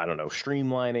 I don't know,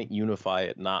 streamline it, unify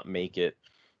it, not make it,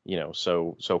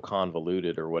 so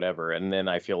convoluted or whatever. And then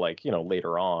I feel like,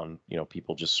 later on,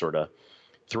 people just sort of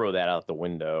throw that out the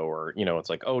window, or, it's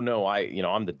like, oh no,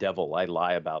 I'm the devil, I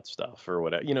lie about stuff or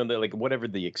whatever, they're like, whatever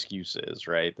the excuse is,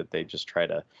 right? That they just try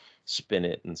to spin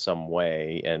it in some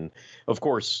way. And of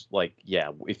course, like,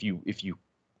 yeah, if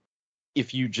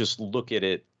you just look at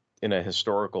it in a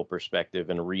historical perspective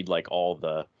and read, like, all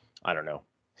the, I don't know,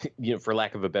 for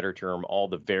lack of a better term, all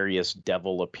the various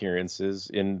devil appearances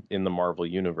in the Marvel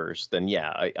universe, then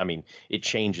yeah, I mean, it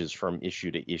changes from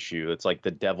issue to issue. It's like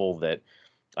the devil that,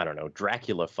 I don't know,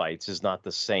 Dracula fights is not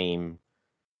the same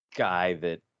guy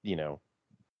that,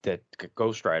 that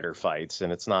Ghost Rider fights,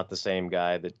 and it's not the same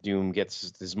guy that Doom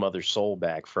gets his mother's soul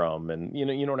back from. And you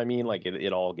know what I mean? Like,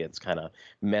 it all gets kind of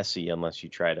messy unless you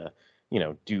try to,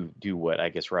 do what I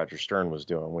guess Roger Stern was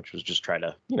doing, which was just try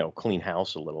to, clean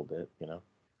house a little bit,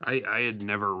 I had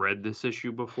never read this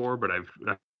issue before, but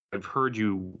I've heard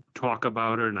you talk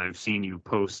about it, and I've seen you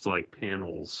post, like,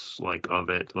 panels, like, of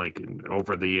it, like,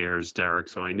 over the years, Derek.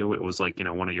 So I knew it was, like,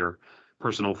 one of your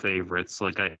personal favorites.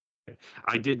 Like,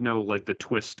 I did know, like, the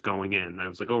twist going in. I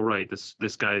was like, oh right,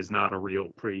 this guy is not a real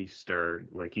priest, or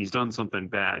like he's done something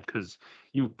bad, because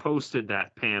you posted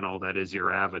that panel that is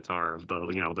your avatar of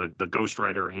the Ghost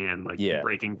Rider hand, like,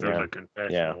 breaking through the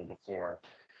confessional before.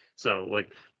 So,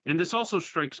 like, And this also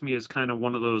strikes me as kind of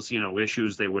one of those,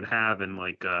 issues they would have in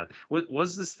like,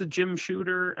 was this the Jim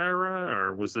Shooter era,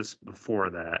 or was this before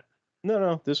that?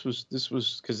 No. This was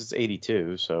because it's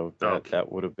 82, so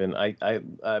that would have been.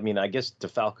 I mean, I guess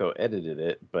DeFalco edited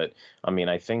it, but I mean,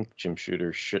 I think Jim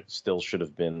Shooter should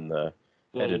have been the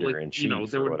editor in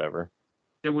chief or whatever.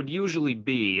 There would usually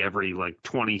be every like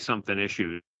 20 something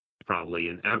issues,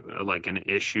 probably like an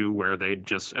issue where they'd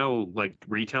just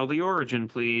retell the origin,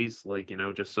 please,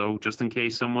 just in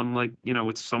case someone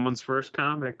it's someone's first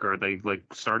comic or they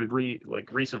started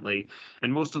recently,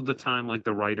 and most of the time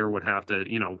the writer would have to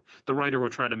the writer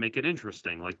would try to make it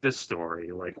interesting, like this story,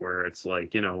 where it's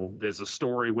there's a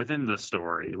story within the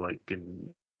story,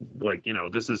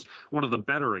 this is one of the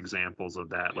better examples of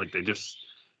that.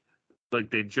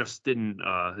 They just didn't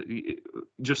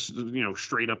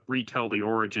straight up retell the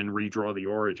origin, redraw the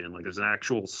origin. There's an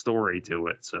actual story to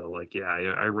it. So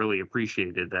I really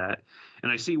appreciated that. And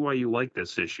I see why you like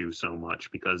this issue so much,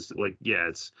 because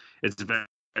it's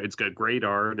got great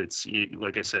art. It's,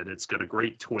 like I said, it's got a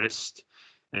great twist.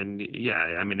 And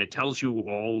I mean, it tells you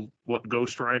all what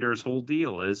Ghost Rider's whole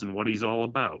deal is and what he's all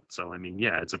about. So I mean,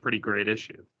 it's a pretty great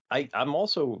issue. I'm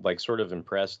also sort of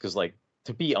impressed because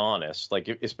to be honest,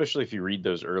 especially if you read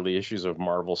those early issues of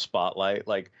Marvel Spotlight,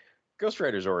 Ghost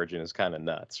Rider's origin is kind of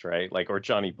nuts, right? Or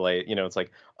Johnny Blade, it's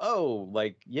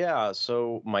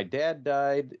so my dad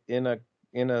died in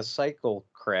a cycle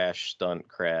stunt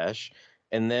crash,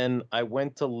 and then I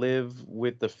went to live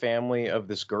with the family of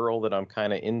this girl that I'm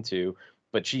kind of into,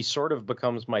 but she sort of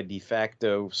becomes my de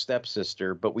facto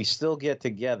stepsister, but we still get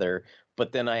together,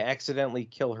 but then I accidentally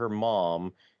kill her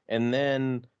mom, and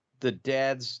then the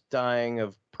dad's dying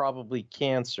of probably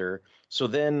cancer. So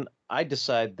then I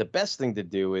decide the best thing to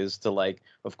do is to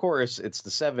of course it's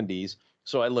the 70s.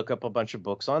 So I look up a bunch of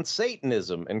books on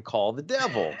Satanism and call the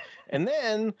devil. And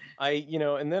then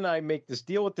I make this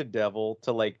deal with the devil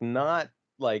to not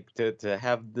to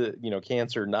have the,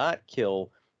 cancer not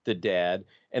kill the dad.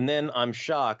 And then I'm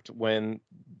shocked when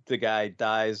the guy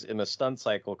dies in a stunt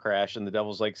cycle crash and the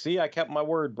devil's see, I kept my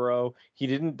word, bro. He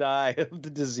didn't die of the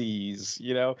disease,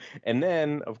 And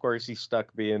then, of course, he's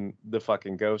stuck being the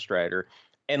fucking Ghost Rider.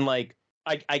 And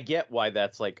I get why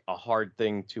that's a hard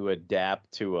thing to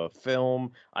adapt to a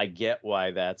film. I get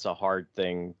why that's a hard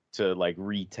thing to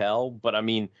retell. But I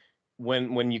mean,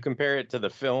 when you compare it to the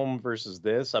film versus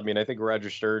this, I mean, I think Roger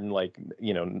Stern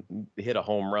hit a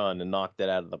home run and knocked it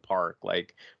out of the park,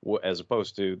 as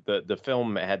opposed to the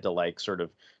film had to sort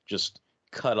of just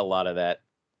cut a lot of that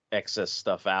excess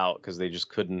stuff out because they just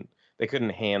couldn't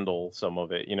handle some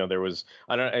of it. There was,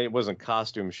 it wasn't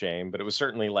costume shame, but it was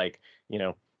certainly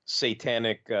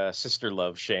satanic sister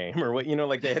love shame or what,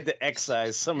 they had to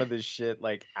excise some of this shit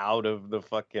out of the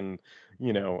fucking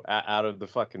out of the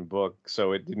fucking book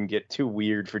so it didn't get too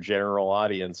weird for general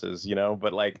audiences,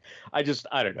 but I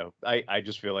don't know, I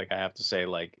just feel I have to say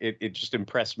it just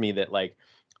impressed me that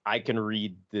I can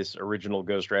read this original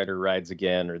Ghost Rider Rides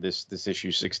Again or this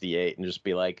issue 68 and just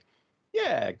be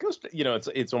yeah, Ghost,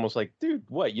 it's almost dude,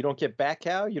 what, you don't get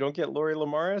Backhow, you don't get Lori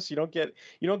Lamaris, you don't get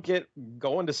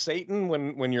going to Satan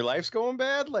when your life's going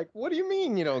bad? What do you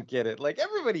mean you don't get it?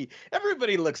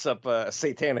 Everybody looks up a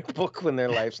satanic book when their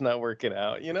life's not working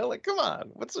out, come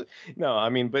on, no, I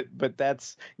mean, but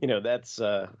that's,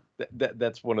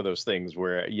 that's one of those things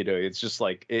where, it's just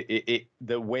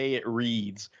the way it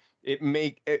reads,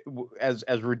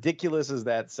 as ridiculous as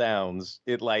that sounds,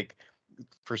 it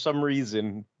for some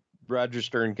reason, Roger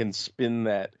Stern can spin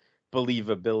that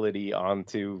believability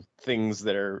onto things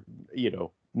that are,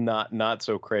 not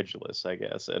so credulous, I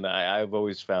guess. And I've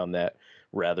always found that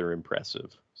rather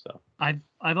impressive. So I've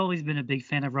always been a big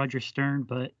fan of Roger Stern,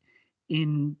 but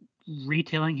in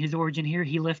retelling his origin here,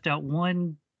 he left out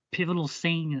one pivotal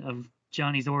scene of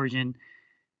Johnny's origin.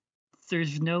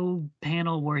 There's no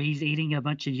panel where he's eating a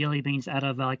bunch of jelly beans out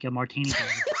of a martini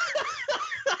glass.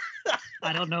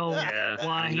 I don't know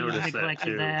why he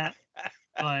neglected that,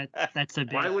 but that's a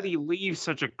bit. Why would he leave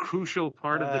such a crucial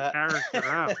part of the character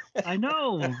out? I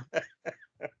know.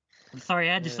 I'm sorry,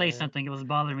 I had to say something. It was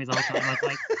bothering me the whole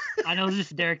time. I know this is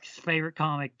Derek's favorite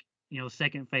comic,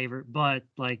 second favorite, but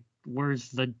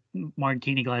where's the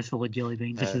martini glass full of jelly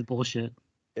beans? This is bullshit.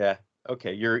 Yeah.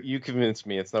 Okay, you convinced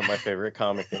me. It's not my favorite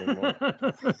comic anymore.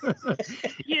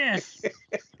 Yes.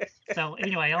 So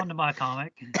anyway, on to my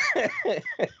comic.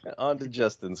 On to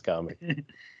Justin's comic.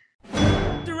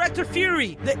 Director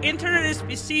Fury, the internet is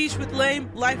besieged with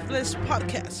lame, lifeless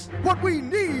podcasts. What we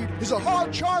need is a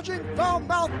hard-charging,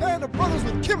 foul-mouthed band of brothers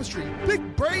with chemistry,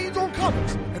 big brains on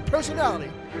comics, and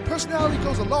personality. Personality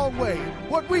goes a long way.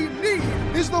 What we need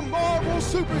is the Marvel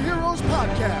Superheroes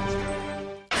Podcast.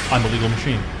 I'm the Legal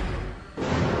Machine.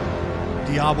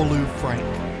 Diabolu Frank.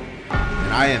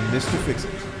 And I am Mr.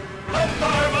 Fix-It.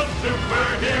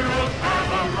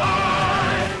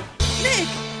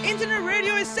 Nick, internet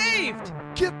radio is saved.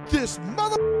 Get this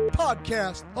mother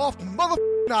podcast off mother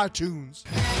iTunes.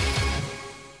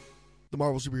 The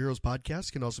Marvel Superheroes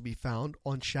podcast can also be found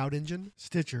on Shout Engine,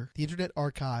 Stitcher, the Internet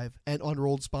Archive, and on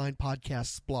Rolled Spine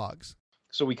Podcasts blogs.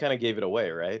 So we kind of gave it away,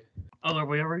 right? Oh,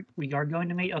 we are going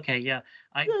to meet? Okay, yeah.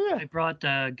 I brought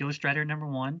Ghost Rider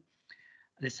 #1.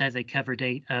 This has a cover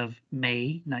date of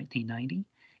May 1990.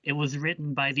 It was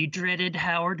written by the dreaded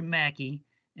Howard Mackey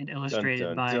and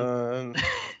illustrated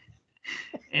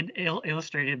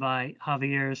illustrated by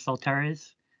Javier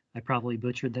Saltares. I probably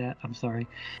butchered that. I'm sorry.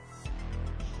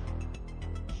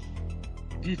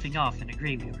 Goofing off in a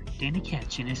graveyard, Danny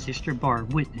Ketch and his sister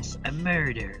Barb witness a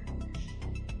murder.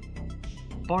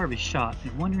 Barb is shot,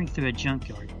 and wandering through a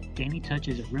junkyard, Danny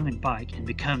touches a ruined bike and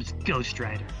becomes Ghost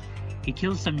Rider. He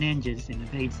kills some ninjas and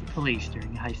evades the police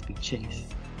during a high-speed chase.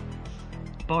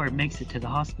 Barb makes it to the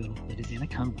hospital but is in a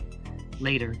coma.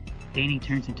 Later, Danny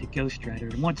turns into Ghost Rider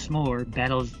and once more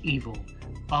battles evil.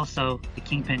 Also, the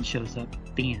Kingpin shows up.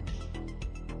 The end.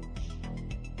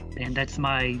 And that's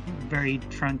my very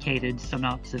truncated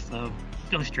synopsis of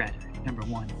Ghost Rider #1,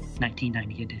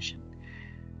 1990 edition.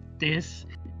 This,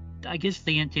 I guess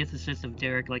the antithesis of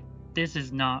Derek, like, this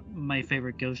is not my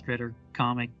favorite Ghost Rider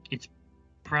comic. It's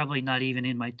probably not even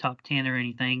in my top 10 or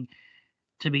anything.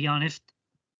 To be honest,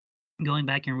 going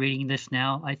back and reading this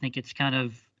now, I think it's kind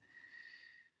of,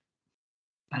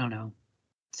 I don't know,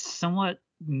 somewhat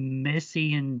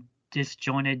messy and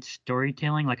disjointed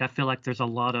storytelling. Like, I feel like there's a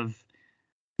lot of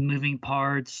moving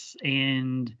parts,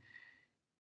 and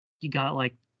you got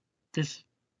like this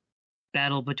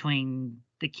battle between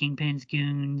the Kingpin's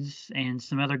goons and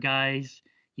some other guys.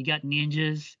 You got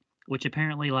ninjas, which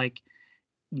apparently, like,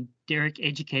 Derek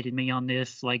educated me on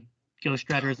this. Like, Ghost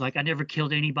Rider is like, I never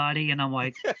killed anybody, and I'm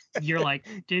like, you're like,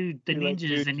 dude, the ninjas, like,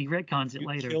 dude, and he retcons it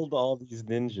later. Killed all these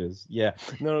ninjas. Yeah,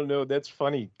 no, that's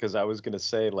funny, because I was gonna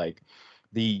say, like,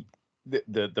 the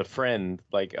friend,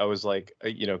 like, I was like,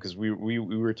 because we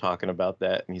were talking about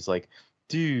that, and he's like,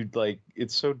 dude, like,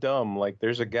 it's so dumb. Like,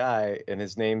 there's a guy and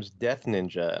his name's Death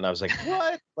Ninja, and I was like,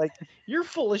 what? Like, you're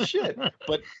full of shit.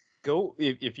 But go,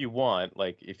 if you want,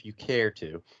 like, if you care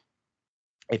to.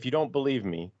 If you don't believe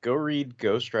me, go read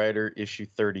Ghost Rider issue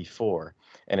 34,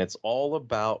 and it's all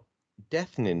about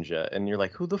Death Ninja. And you're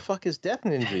like, who the fuck is Death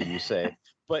Ninja, you say?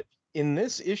 But in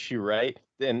this issue, right,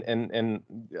 and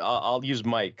I'll use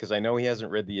Mike, because I know he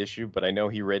hasn't read the issue, but I know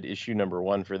he read issue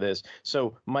 #1 for this.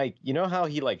 So, Mike, you know how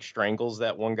he, like, strangles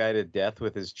that one guy to death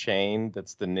with his chain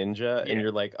that's the ninja? Yeah. And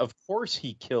you're like, of course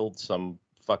he killed some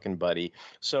fucking buddy.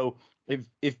 So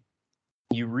if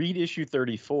you read issue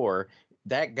 34,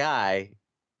 that guy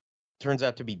turns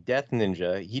out to be Death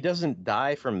Ninja. He doesn't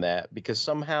die from that because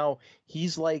somehow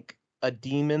he's like a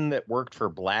demon that worked for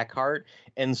Blackheart.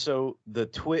 And so the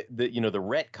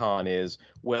retcon is,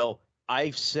 well,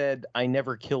 I've said I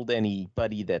never killed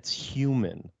anybody that's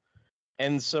human.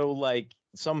 And so, like,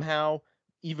 somehow,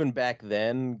 even back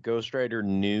then, Ghost Rider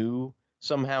knew,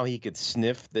 somehow he could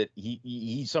sniff that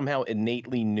he somehow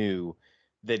innately knew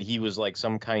that he was like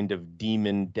some kind of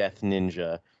demon Death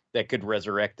Ninja that could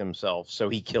resurrect himself, so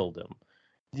he killed him.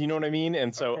 You know what I mean?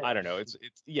 And so, okay. I don't know.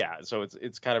 So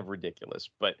it's kind of ridiculous.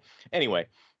 But anyway,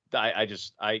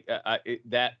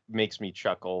 that makes me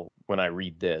chuckle when I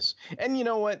read this. And you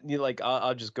know what?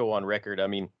 I'll just go on record. I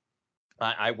mean,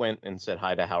 I went and said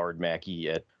hi to Howard Mackey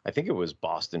at, I think it was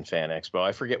Boston Fan Expo.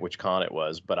 I forget which con it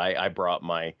was, but I brought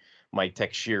my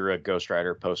Tekshira Ghost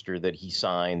Rider poster that he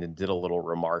signed and did a little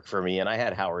remark for me. And I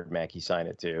had Howard Mackey sign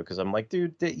it too, because I'm like,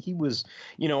 dude, he was,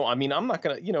 I mean, I'm not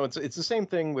going to, it's the same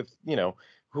thing with,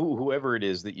 whoever it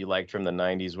is that you liked from the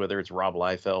 90s, whether it's Rob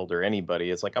Liefeld or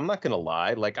anybody. It's like, I'm not going to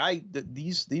lie. Like,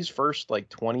 these first, like,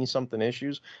 20 something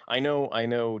issues, I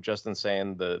know Justin's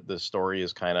saying the story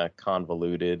is kind of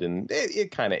convoluted, and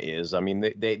it kind of is. I mean,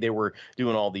 they were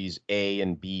doing all these A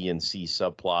and B and C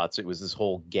subplots. It was this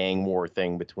whole gang war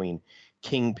thing between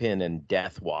Kingpin and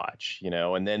Death Watch,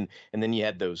 and then you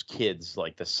had those kids,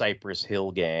 like the Cypress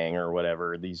Hill gang or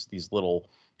whatever, these little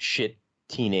shit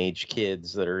teenage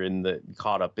kids that are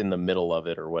caught up in the middle of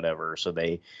it or whatever. So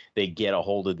they get a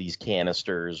hold of these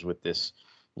canisters with this,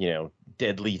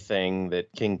 deadly thing that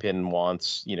Kingpin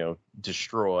wants,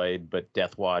 destroyed, but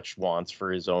Death Watch wants for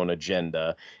his own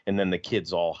agenda. And then the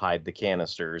kids all hide the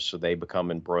canisters, so they become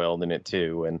embroiled in it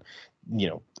too. And,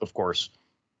 of course,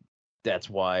 that's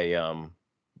why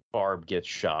Barb gets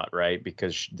shot, right?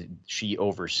 Because she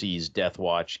oversees Death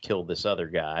Watch kill this other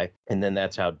guy. And then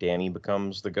that's how Danny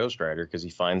becomes the Ghost Rider, because he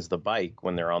finds the bike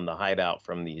when they're on the hideout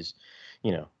from these,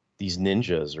 these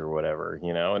ninjas or whatever,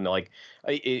 And like,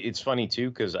 it's funny too,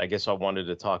 because I guess I wanted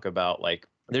to talk about like,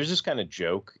 there's this kind of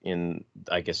joke in,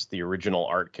 I guess, the original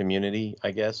art community,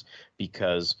 I guess,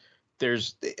 because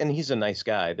and he's a nice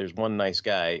guy. There's one nice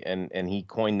guy, and he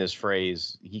coined this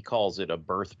phrase. He calls it a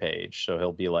birth page. So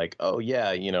he'll be like, oh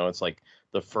yeah, it's like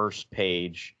the first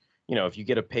page. If you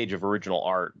get a page of original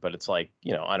art, but it's like,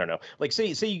 I don't know, like say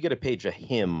you get a page of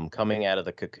him coming out of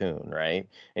the cocoon, right?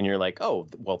 And you're like, oh,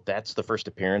 well, that's the first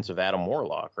appearance of Adam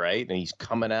Warlock, right? And he's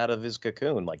coming out of his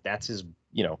cocoon, like that's his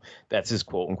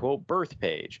quote unquote birth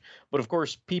page. But of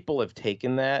course, people have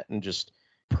taken that and just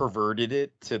perverted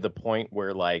it to the point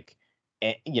where like,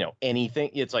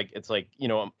 anything, it's like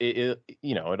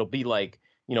it'll be like,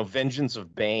 Vengeance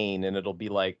of Bane, and it'll be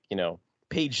like,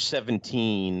 page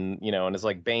 17, and it's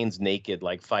like Bane's naked,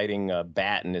 like fighting a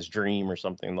bat in his dream or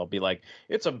something. They'll be like,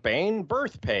 it's a Bane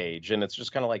birth page. And it's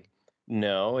just kind of like,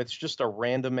 no, it's just a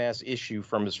random ass issue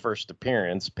from his first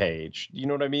appearance page. You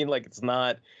know what I mean? Like, it's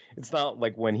not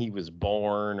like when he was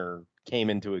born or came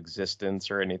into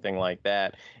existence or anything like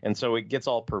that. And so it gets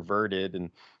all perverted.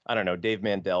 And I don't know, Dave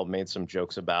Mandel made some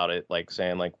jokes about it, like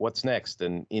saying like, what's next?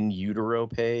 An in utero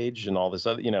page and all this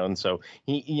other, and so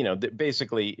he,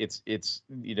 basically it's,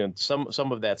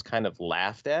 some of that's kind of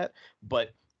laughed at,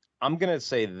 but I'm going to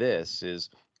say this is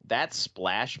that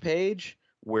splash page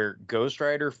where Ghost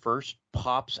Rider first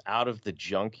pops out of the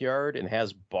junkyard and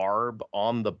has Barb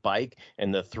on the bike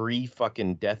and the 3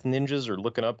 fucking death ninjas are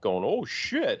looking up going, oh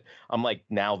shit. I'm like,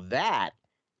 now that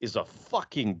is a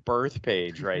fucking birth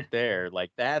page right there.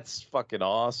 Like, that's fucking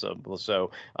awesome.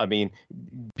 So, I mean,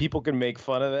 people can make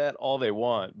fun of that all they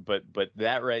want, but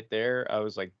that right there, I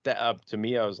was like, that to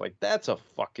me, I was like, that's a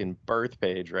fucking birth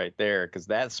page right there, because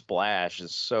that splash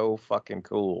is so fucking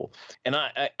cool. And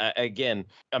I again,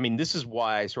 I mean, this is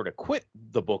why I sort of quit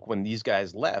the book when these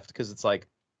guys left, because it's like,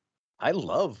 I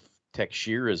love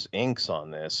Tekshira's inks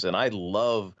on this, and I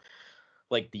love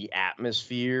like the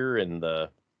atmosphere and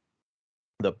the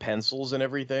pencils and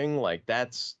everything. Like,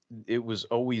 it was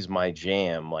always my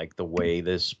jam, like the way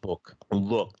this book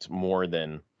looked, more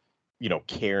than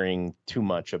caring too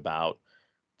much about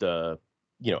the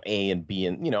A and B.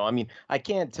 And I mean, I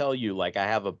can't tell you like I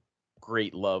have a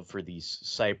great love for these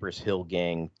Cypress Hill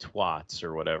Gang twats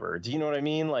or whatever. Do you know what I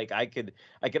mean? Like, I could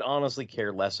honestly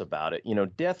care less about it.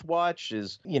 Death Watch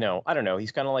is, I don't know,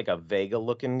 he's kind of like a Vega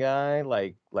looking guy,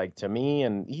 like to me,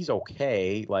 and he's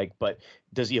okay. Like, but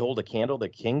does he hold a candle to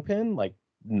Kingpin? Like,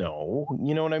 no,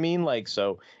 you know what I mean? Like,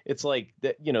 so it's like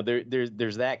that,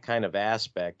 there's that kind of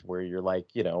aspect where you're like,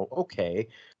 okay.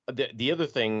 The other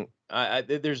thing,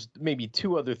 there's maybe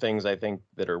 2 other things I think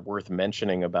that are worth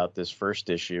mentioning about this first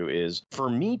issue is, for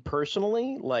me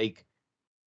personally, like,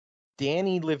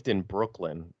 Danny lived in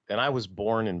Brooklyn and I was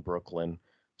born in Brooklyn.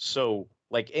 So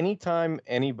like, anytime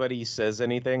anybody says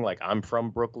anything like, I'm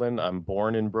from Brooklyn, I'm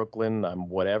born in Brooklyn, I'm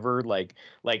whatever, like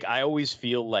I always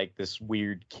feel like this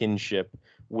weird kinship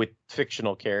with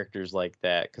fictional characters like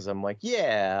that, because I'm like,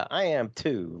 yeah, I am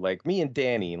too. Like, me and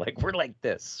Danny, like, we're like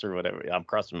this or whatever. I'm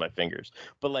crossing my fingers,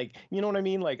 but like, you know what I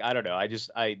mean? Like, I don't know.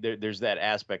 There's that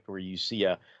aspect where you see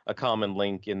a common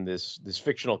link in this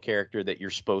fictional character that you're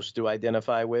supposed to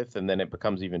identify with, and then it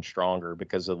becomes even stronger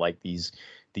because of like these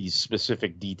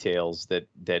specific details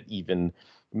that even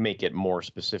make it more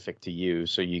specific to you,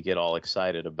 so you get all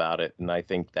excited about it. And I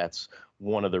think that's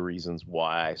one of the reasons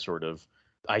why I sort of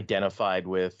identified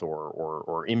with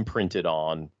or imprinted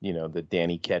on the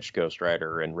Danny Ketch Ghost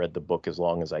Rider and read the book as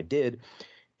long as I did.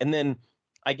 And then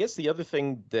I guess the other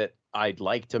thing that I'd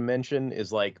like to mention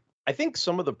is, like, I think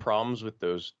some of the problems with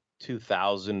those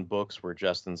 2000 books where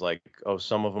Justin's like, oh,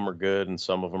 some of them are good and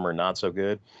some of them are not so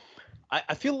good,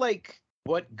 I feel like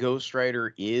what Ghost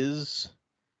Rider is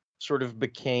sort of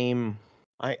became,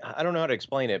 I don't know how to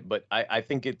explain it, but I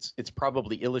think it's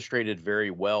probably illustrated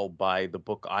very well by the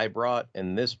book I brought,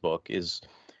 and this book is,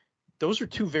 those are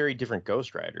 2 very different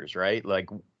Ghost Riders, right? Like,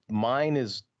 mine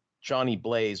is Johnny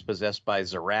Blaze possessed by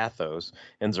Zarathos,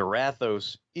 and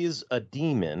Zarathos is a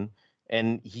demon,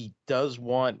 and he does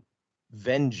want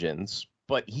vengeance,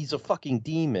 but he's a fucking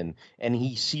demon, and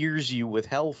he sears you with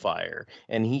hellfire,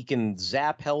 and he can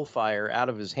zap hellfire out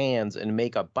of his hands and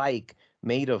make a bike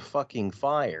made of fucking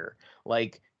fire.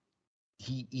 Like,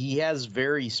 he has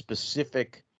very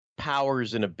specific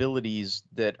powers and abilities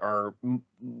that are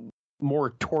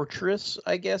more torturous,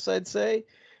 I guess I'd say.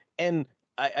 And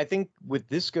I think with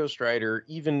this Ghost Rider,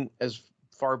 even as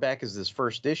far back as this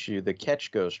first issue, the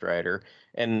Ketch Ghost Rider,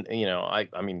 and I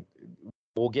mean,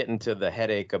 we'll get into the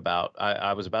headache about,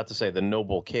 I was about to say the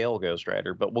Noble Kale Ghost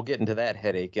Rider, but we'll get into that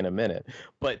headache in a minute.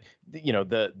 But, you know,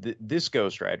 this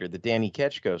Ghost Rider, the Danny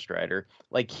Ketch Ghost Rider,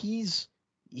 like he's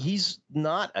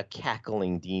not a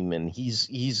cackling demon.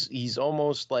 He's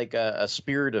almost like a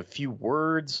spirit of few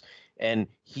words. And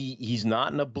he's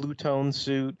not in a blue tone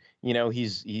suit. You know,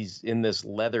 he's in this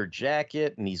leather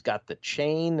jacket and he's got the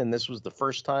chain. And this was the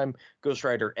first time Ghost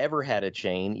Rider ever had a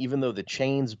chain, even though the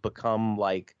chain's become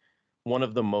like one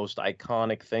of the most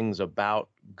iconic things about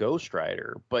Ghost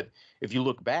Rider. But if you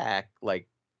look back, like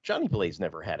Johnny Blaze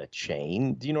never had a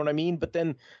chain. Do you know what I mean? But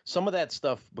then some of that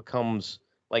stuff becomes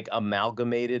like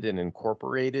amalgamated and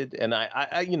incorporated. And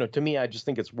I you know, to me, I just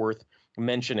think it's worth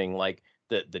mentioning, like,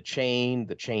 the chain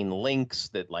links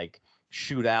that like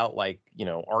shoot out like, you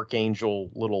know, archangel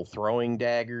little throwing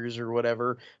daggers or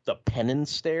whatever. The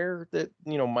penance stare that,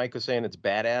 you know, Mike was saying it's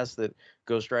badass that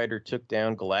Ghost Rider took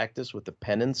down Galactus with the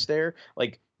penance stare.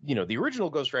 Like, you know, the original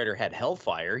Ghost Rider had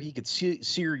Hellfire. He could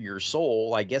sear your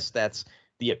soul. I guess that's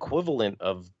the equivalent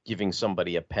of giving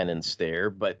somebody a penance stare.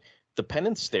 But the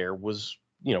penance stare was,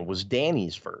 you know, was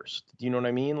Danny's first. Do you know what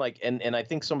I mean? Like, and I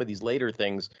think some of these later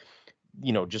things,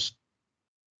 you know, just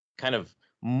kind of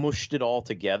mushed it all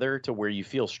together to where you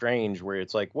feel strange, where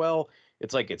it's like, well,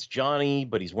 it's like it's Johnny,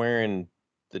 but he's wearing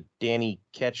the Danny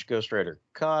Ketch Ghost Rider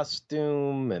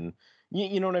costume, and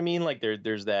you know what I mean? Like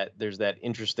there's that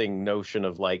interesting notion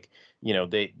of like, you know,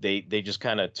 they just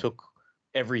kind of took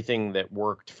everything that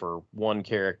worked for one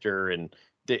character and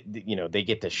you know, they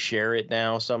get to share it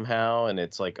now somehow, and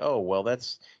it's like, oh well,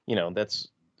 that's, you know, that's,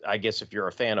 I guess if you're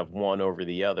a fan of one over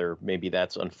the other, maybe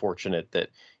that's unfortunate that,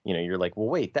 you know, you're like, well,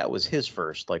 wait, that was his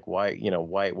first. Like, why, you know,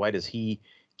 why does he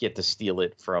get to steal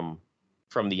it from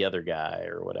the other guy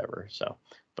or whatever? So,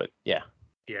 but yeah.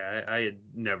 Yeah, I had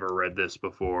never read this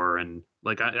before, and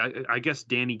like I guess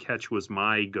Danny Ketch was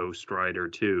my Ghost Rider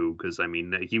too, because I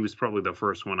mean he was probably the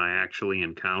first one I actually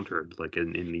encountered, like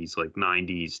in these like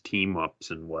 '90s team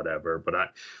ups and whatever. But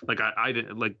I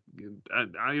didn't like,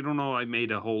 I don't know, I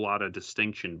made a whole lot of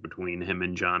distinction between him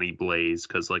and Johnny Blaze,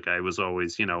 because like I was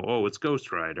always, you know, oh, it's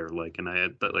Ghost Rider, like, and I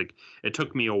had like, it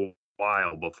took me a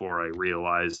while before I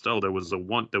realized, oh, there was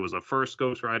a first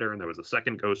Ghost Rider and there was a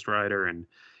second Ghost Rider, and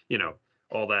you know,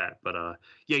 all that. But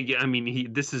yeah, I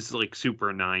mean, this is like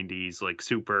super 90s, like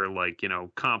super, like, you know,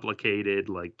 complicated,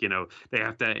 like, you know, they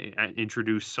have to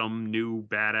introduce some new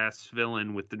badass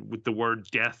villain with the word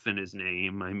death in his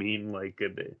name. I mean, like,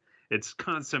 it's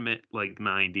consummate like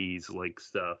 90s like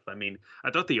stuff. I mean,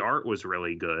 I thought the art was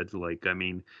really good. Like, I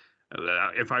mean,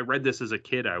 if I read this as a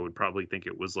kid, I would probably think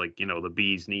it was like, you know, the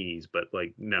bee's knees. But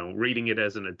like, no, reading it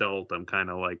as an adult, I'm kind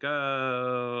of like,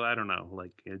 oh, I don't know.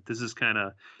 Like, this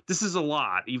is a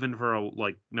lot, even for a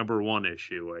like #1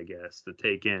 issue, I guess, to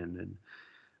take in. And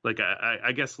like,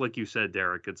 I guess, like you said,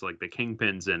 Derek, it's like the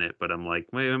Kingpin's in it. But I'm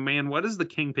like, man, what is the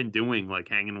Kingpin doing? Like,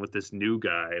 hanging with this new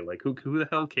guy? Like, who the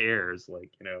hell cares?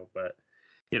 Like, you know, but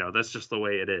you know, that's just the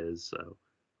way it is. So.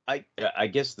 I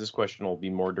guess this question will be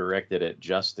more directed at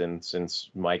Justin, since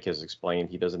Mike has explained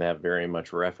he doesn't have very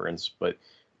much reference. But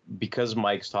because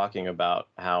Mike's talking about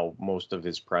how most of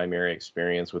his primary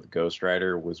experience with Ghost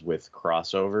Rider was with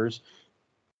crossovers,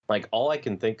 like all I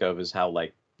can think of is how,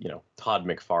 like, you know, Todd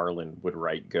McFarlane would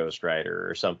write Ghost Rider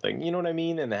or something. You know what I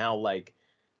mean? And how like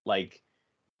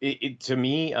it to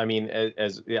me, I mean,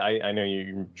 as I know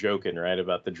you're joking, right,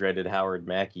 about the dreaded Howard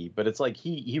Mackie, but it's like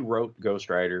he wrote Ghost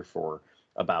Rider for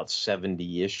about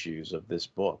 70 issues of this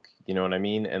book. You know what I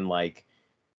mean? And like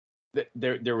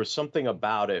there was something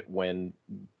about it when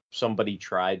somebody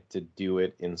tried to do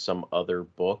it in some other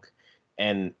book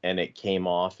and it came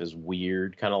off as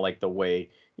weird, kind of like the way,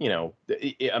 you know,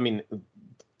 I mean,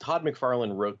 Todd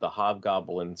McFarlane wrote the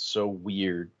Hobgoblin so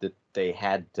weird that they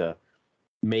had to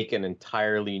make an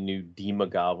entirely new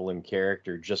Demogoblin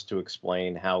character just to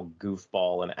explain how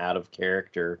goofball and out of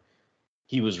character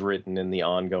he was written in the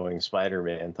ongoing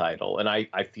Spider-Man title. And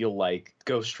I feel like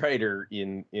Ghost Rider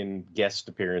in guest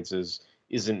appearances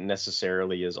isn't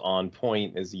necessarily as on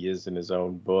point as he is in his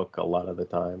own book a lot of the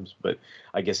times. But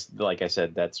I guess, like I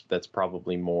said, that's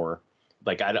probably more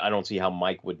like, I don't see how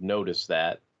Mike would notice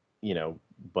that, you know,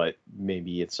 but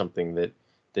maybe it's something that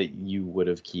you would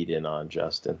have keyed in on,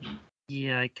 Justin.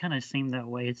 Yeah, it kind of seemed that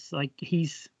way. It's like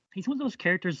he's one of those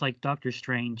characters like Doctor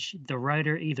Strange. The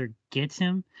writer either gets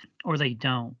him or they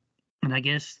don't. And I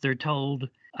guess they're told,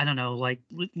 I don't know, like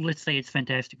let's say it's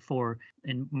Fantastic Four,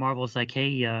 and Marvel's like, hey,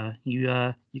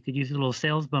 you could use a little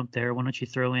sales bump there. Why don't you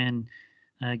throw in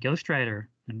Ghost Rider?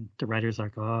 And the writer's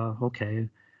like, oh, okay.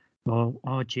 Well,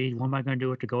 oh, gee, what am I going to do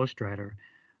with the Ghost Rider?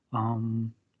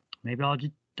 Maybe I'll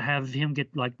just have him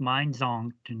get like mind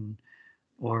zonked and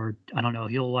or I don't know,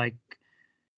 he'll like,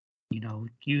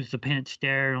 use the penitent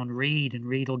stare on Reed, and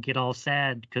Reed will get all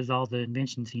sad because all the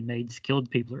inventions he made killed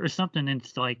people or something. And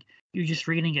it's like you're just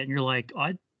reading it and you're like,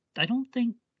 I don't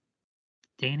think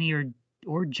Danny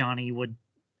or Johnny would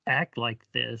act like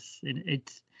this. And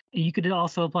you could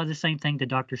also apply the same thing to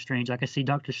Doctor Strange. Like I see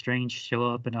Doctor Strange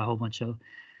show up in a whole bunch of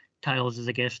titles as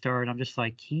a guest star, and I'm just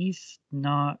like, he's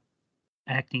not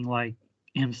acting like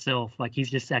himself. Like he's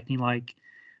just acting like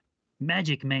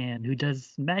Magic Man who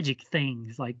does magic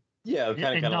things. Like Yeah,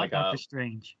 kind of like Doctor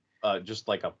Strange. Just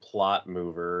like a plot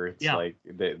mover. It's like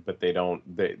they're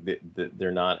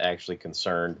not actually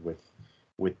concerned with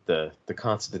the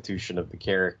constitution of the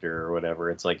character or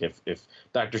whatever. It's like if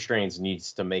Doctor Strange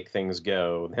needs to make things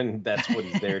go, then that's what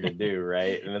he's there to do,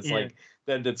 right? And it's like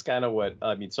that's kind of what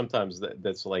I mean. Sometimes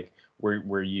that's like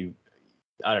where you,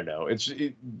 I don't know. It's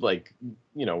like,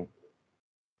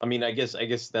 I mean, I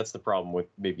guess that's the problem with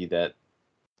maybe that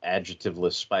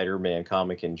adjectiveless Spider-Man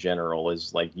comic in general,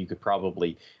 is like you could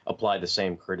probably apply the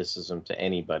same criticism to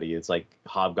anybody. It's like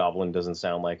Hobgoblin doesn't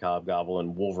sound like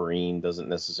Hobgoblin, Wolverine doesn't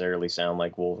necessarily sound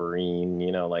like Wolverine,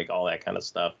 like all that kind of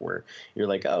stuff where you're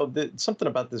like, oh, something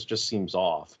about this just seems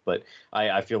off. But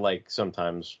I feel like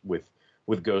sometimes with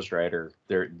Ghost Rider,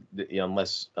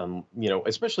 unless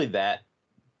especially that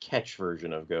catch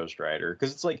version of Ghost Rider,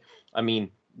 because it's like, I mean,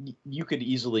 you could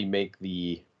easily make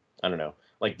the, I don't know,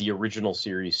 like the original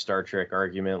series Star Trek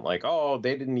argument, like, oh,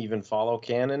 they didn't even follow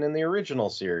canon in the original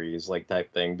series, like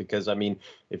type thing. Because, I mean,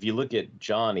 if you look at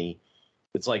Johnny,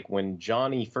 it's like when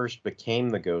Johnny first became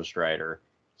the Ghost Rider,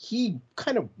 he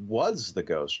kind of was the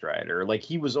Ghost Rider. Like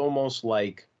he was almost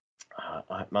like,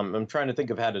 I'm trying to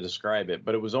think of how to describe it,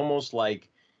 but it was almost like,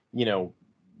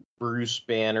 Bruce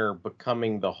Banner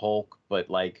becoming the Hulk, but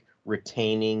like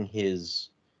retaining his,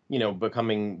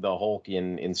 becoming the Hulk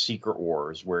in Secret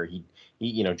Wars, where he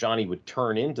Johnny would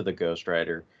turn into the Ghost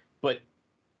Rider, but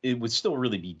it would still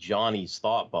really be Johnny's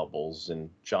thought bubbles and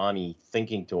Johnny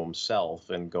thinking to himself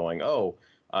and going, oh,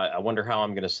 I wonder how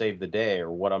I'm going to save the day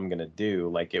or what I'm going to do.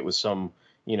 Like it was some,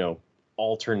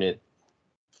 alternate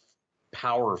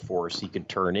power force he could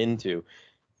turn into.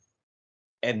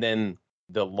 And then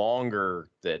the longer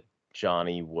that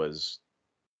Johnny was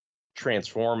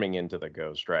transforming into the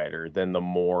Ghost Rider, then the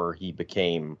more he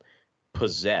became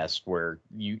possessed, where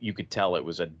you could tell it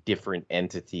was a different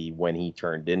entity when he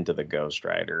turned into the Ghost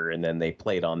Rider. And then they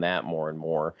played on that more and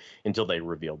more until they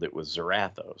revealed it was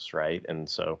Zarathos, right? And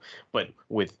so, but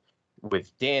with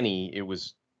Danny, it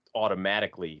was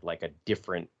automatically like a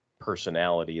different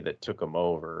personality that took him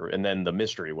over. And then the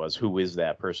mystery was, who is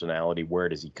that personality? Where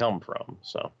does he come from?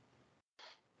 So,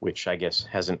 which I guess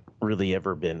hasn't really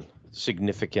ever been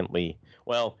significantly,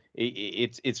 well,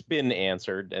 it's been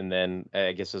answered, and then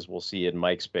I guess as we'll see in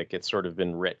Mike's pick, it's sort of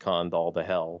been retconned all to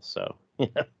hell. So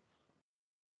yeah.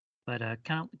 But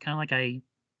kind of like I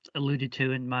alluded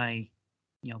to in my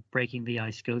breaking the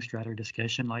ice Ghost Rider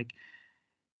discussion, like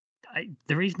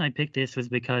the reason I picked this was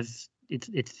because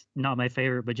it's not my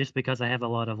favorite, but just because I have a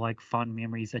lot of like fond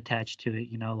memories attached to it.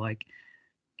 Like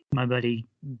my buddy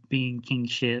being king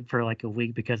shit for like a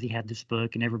week because he had this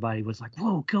book, and everybody was like,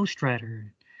 whoa, Ghost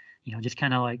Rider. Just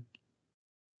kind of like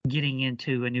getting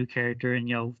into a new character.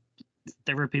 And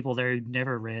there were people there who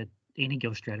never read any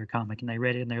Ghost Rider comic, and they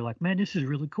read it and they're like, man, this is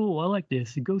really cool, I like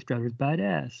this, the Ghost Rider is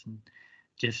badass. And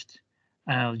just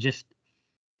a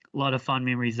lot of fond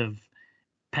memories of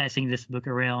passing this book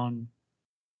around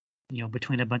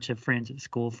between a bunch of friends at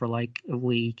school for like a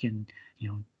week, and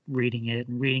reading it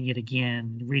and reading it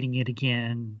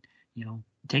again,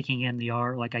 taking in the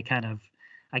art. Like I kind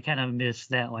of miss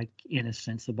that like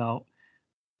innocence about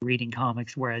reading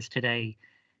comics, whereas today,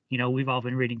 we've all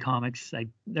been reading comics a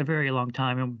very long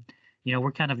time, and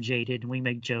we're kind of jaded, and we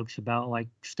make jokes about like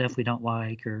stuff we don't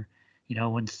like, or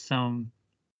when some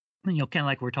kind of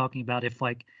like we're talking about, if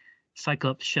like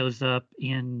Cyclops shows up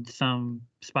in some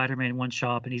Spider-Man one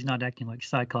shop and he's not acting like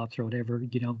Cyclops or whatever,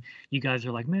 you guys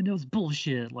are like, man, that was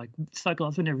bullshit. Like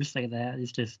Cyclops would never say that.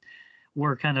 It's just,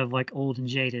 we're kind of like old and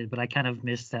jaded, but I kind of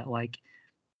miss that like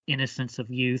innocence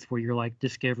of youth where you're like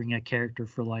discovering a character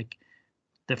for like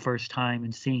the first time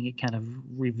and seeing it kind of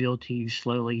revealed to you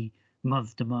slowly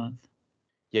month to month.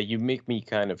 Yeah, you make me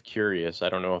kind of curious. I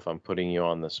don't know if I'm putting you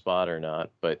on the spot or not,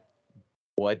 but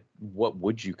what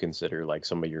would you consider like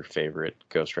some of your favorite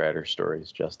Ghost Rider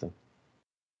stories, Justin?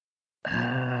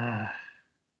 I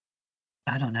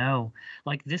don't know.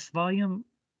 Like this volume,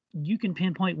 you can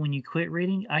pinpoint when you quit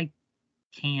reading. I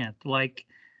can't. Like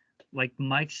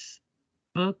Mike's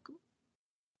book,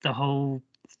 the whole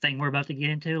thing we're about to get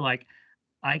into, like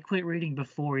I quit reading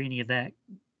before any of that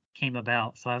came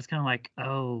about. So I was kind of like,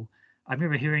 oh, I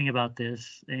remember hearing about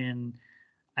this, and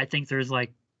I think there's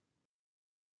like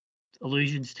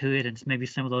allusions to it, and maybe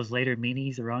some of those later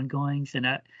minis or ongoings, and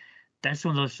that's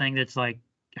one of those things that's like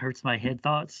hurts my head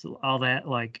thoughts. All that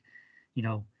like, you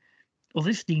know, well,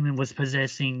 this demon was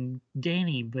possessing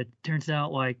Danny, but turns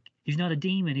out like he's not a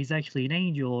demon; he's actually an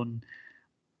angel, and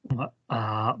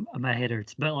my head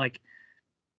hurts. But like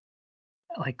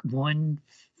one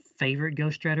favorite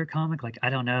Ghost Rider comic, like I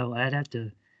don't know, I'd have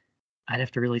to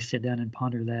really sit down and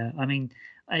ponder that. I mean,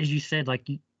 as you said, like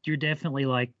you're definitely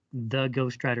like the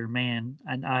Ghost Rider man,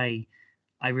 and I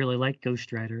really like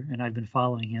Ghost Rider, and I've been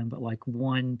following him. But like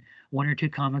one or two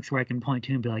comics where I can point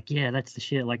to and be like, yeah, that's the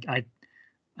shit. Like I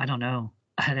don't know.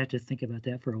 I'd have to think about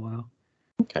that for a while.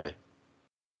 Okay.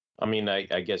 I mean,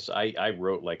 I guess I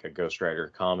wrote like a Ghost Rider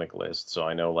comic list, so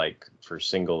I know like for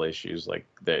single issues, like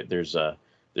there's a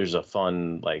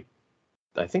fun, like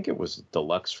I think it was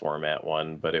deluxe format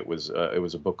one, but it was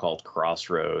a book called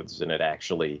Crossroads, and it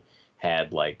actually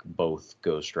had like both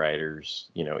Ghost Riders,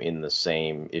 you know, in the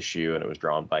same issue, and it was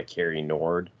drawn by Carrie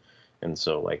Nord, and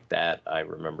so like that I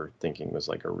remember thinking was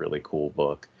like a really cool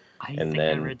book. I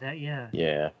read that,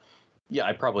 yeah. Yeah,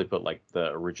 I probably put like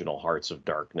the original Hearts of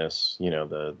Darkness, you know,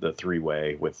 the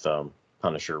three-way with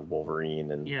Punisher,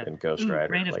 Wolverine, and Ghost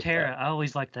Rider. Reign of like Terror. that. I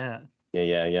always liked that.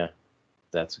 Yeah.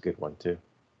 That's a good one too.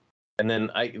 And then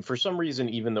for some reason,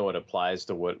 even though it applies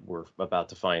to what we're about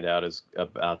to find out is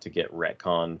about to get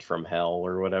retconned from hell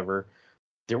or whatever,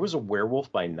 there was a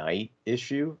Werewolf by Night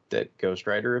issue that Ghost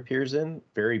Rider appears in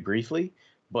very briefly,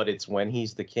 but it's when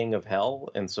he's the king of hell,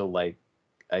 and so like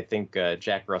I think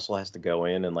Jack Russell has to go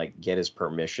in and like get his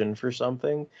permission for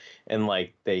something, and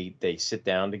like they sit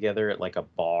down together at like a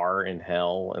bar in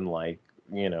hell and like,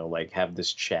 you know, like have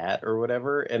this chat or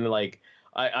whatever, and like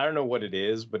I don't know what it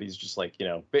is, but he's just like, you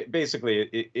know,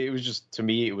 basically it was just, to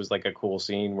me it was like a cool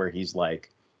scene where he's like,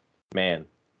 man,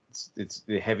 it's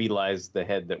heavy lies the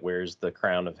head that wears the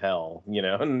crown of hell, you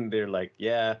know, and they're like,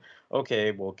 yeah,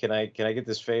 okay, well, can I get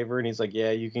this favor? And he's like,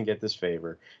 yeah, you can get this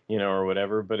favor, you know, or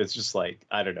whatever. But it's just like,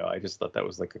 I don't know, I just thought that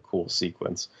was like a cool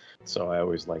sequence, so I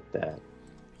always liked that.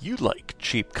 You like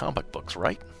cheap comic books,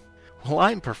 right? Well,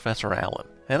 I'm Professor Allen,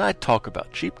 and I talk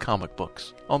about cheap comic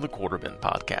books on the Quarterbin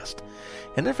Podcast.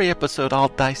 In every episode, I'll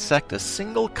dissect a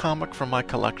single comic from my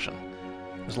collection,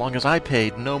 as long as I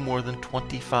paid no more than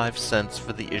 25 cents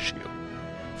for the issue.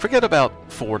 Forget about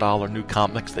 $4 new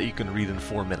comics that you can read in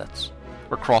 4 minutes,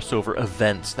 or crossover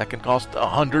events that can cost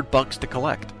 $100 to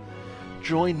collect.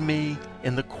 Join me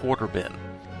in the Quarter Bin,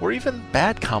 where even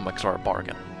bad comics are a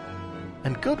bargain,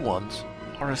 and good ones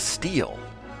are a steal.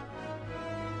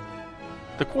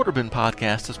 The Quarter Bin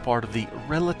Podcast is part of the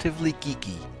Relatively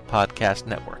Geeky Podcast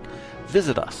Network.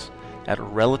 Visit us at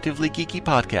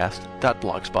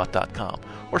relativelygeekypodcast.blogspot.com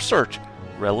or search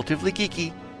Relatively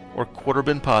Geeky or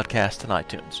Quarterbin Podcast in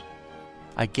iTunes.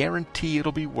 I guarantee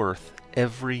it'll be worth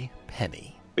every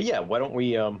penny. But yeah, why don't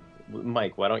we,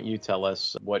 Mike, why don't you tell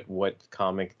us what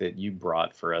comic that you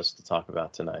brought for us to talk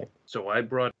about tonight? So I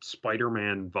brought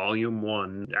Spider-Man Volume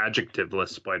 1, adjectiveless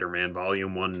Spider-Man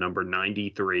Volume 1, number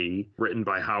 93, written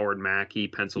by Howard Mackey,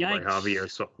 penciled by Javier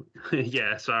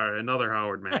another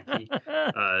Howard Mackey.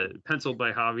 Penciled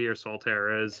by Javier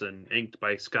Saltares and inked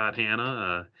by Scott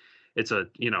Hanna.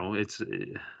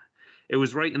 It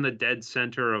was right in the dead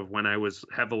center of when I was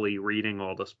heavily reading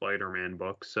all the Spider-Man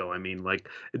books. So, I mean, like,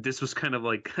 this was kind of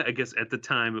like, I guess at the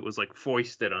time it was like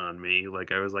foisted on me.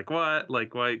 Like, I was like, what?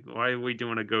 Like, why are we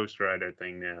doing a Ghost Rider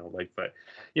thing now? Like, but,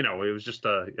 you know, it was just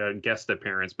a guest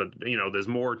appearance. But, you know, there's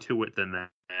more to it than that.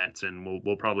 And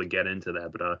we'll probably get into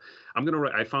that. But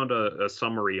I found a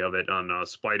summary of it on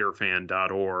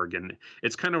spiderfan.org, and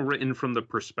it's kind of written from the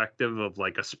perspective of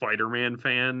like a Spider-Man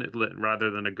fan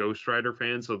rather than a Ghost Rider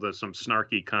fan. So there's some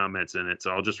snarky comments in it.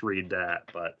 So I'll just read that.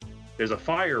 But there's a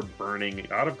fire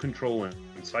burning out of control in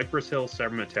Cypress Hill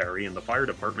Cemetery, and the fire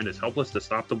department is helpless to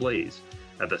stop the blaze.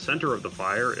 At the center of the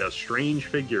fire, a strange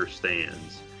figure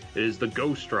stands. It is the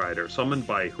Ghost Rider, summoned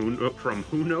from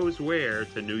who knows where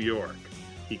to New York.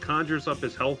 He conjures up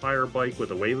his Hellfire bike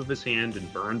with a wave of his hand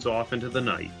and burns off into the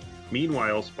night.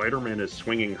 Meanwhile, Spider-Man is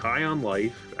swinging high on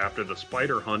life after the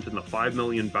spider hunt and the $5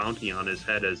 million bounty on his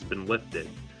head has been lifted.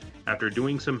 After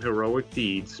doing some heroic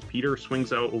deeds, Peter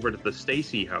swings out over to the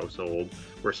Stacy household,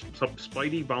 where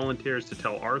Spidey volunteers to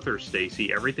tell Arthur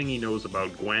Stacy everything he knows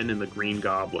about Gwen and the Green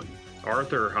Goblin.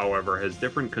 Arthur, however, has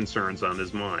different concerns on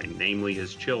his mind, namely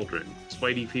his children.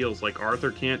 Spidey feels like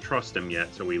Arthur can't trust him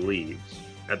yet, so he leaves.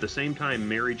 At the same time,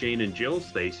 Mary Jane and Jill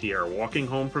Stacy are walking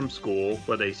home from school,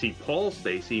 where they see Paul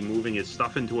Stacy moving his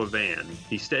stuff into a van.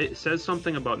 He says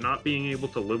something about not being able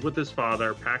to live with his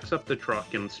father, packs up the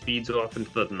truck, and speeds off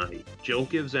into the night. Jill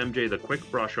gives MJ the quick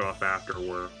brush off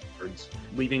afterwards,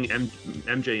 leaving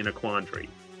MJ in a quandary.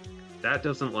 That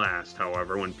doesn't last,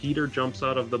 however, when Peter jumps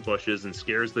out of the bushes and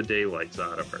scares the daylights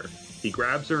out of her. He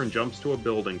grabs her and jumps to a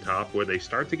building top where they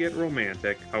start to get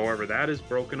romantic, however that is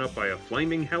broken up by a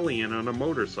flaming hellion on a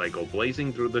motorcycle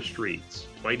blazing through the streets.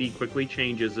 Spidey quickly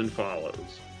changes and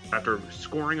follows. After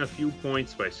scoring a few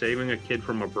points by saving a kid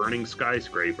from a burning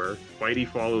skyscraper, Spidey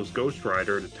follows Ghost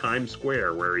Rider to Times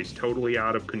Square where he's totally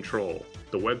out of control.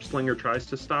 The web slinger tries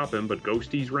to stop him, but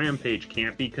Ghosty's rampage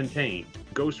can't be contained.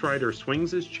 Ghost Rider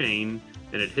swings his chain,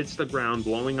 and it hits the ground,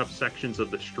 blowing up sections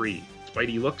of the street.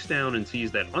 Spidey looks down and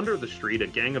sees that under the street, a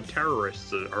gang of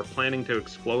terrorists are planning to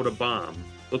explode a bomb.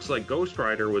 Looks like Ghost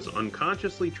Rider was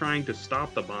unconsciously trying to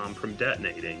stop the bomb from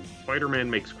detonating. Spider-Man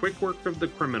makes quick work of the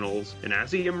criminals, and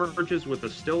as he emerges with a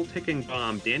still-ticking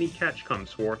bomb, Danny Ketch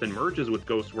comes forth and merges with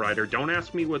Ghost Rider. Don't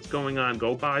ask me what's going on,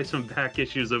 go buy some back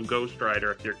issues of Ghost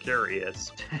Rider if you're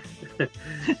curious.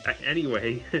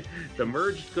 Anyway, the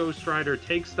merged Ghost Rider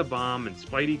takes the bomb, and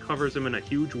Spidey covers him in a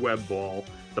huge web ball.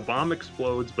 The bomb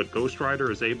explodes, but Ghost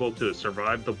Rider is able to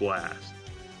survive the blast.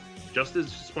 Just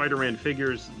as Spider-Man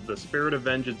figures the spirit of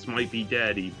vengeance might be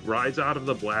dead, he rides out of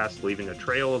the blast, leaving a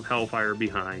trail of hellfire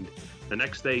behind. The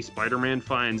next day, Spider-Man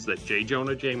finds that J.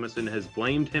 Jonah Jameson has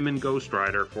blamed him and Ghost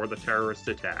Rider for the terrorist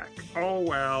attack. Oh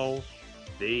well,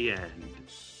 the end.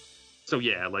 So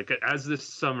yeah, like, as this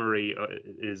summary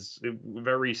is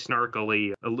very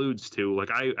snarkily alludes to,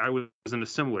 like, I was in a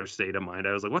similar state of mind.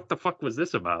 I was like, what the fuck was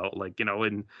this about? Like, you know,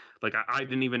 and like I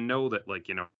didn't even know that, like,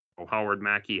 you know, Howard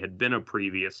Mackie had been a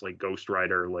previous, like, Ghost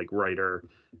Rider, like, writer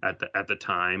at the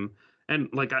time. And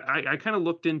like I kind of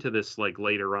looked into this, like,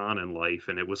 later on in life,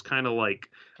 and it was kind of like,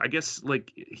 I guess,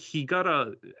 like, he got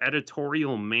a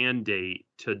editorial mandate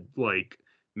to, like,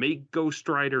 make Ghost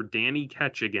Rider Danny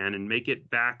Ketch again and make it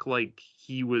back like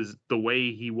he was the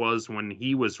way he was when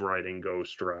he was writing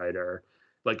Ghost Rider.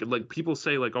 Like people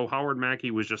say, like, oh, Howard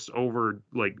Mackie was just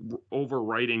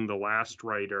overwriting the last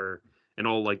writer. And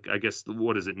all, like, I guess,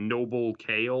 what is it? Noble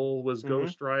Kale was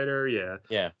Ghost Rider,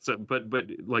 yeah. So, but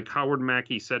like Howard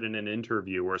Mackie said in an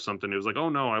interview or something, it was like, oh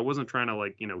no, I wasn't trying to,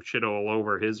 like, you know, shit all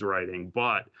over his writing,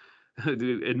 but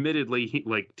admittedly, he,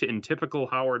 like, in typical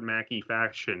Howard Mackie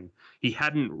fashion, he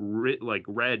hadn't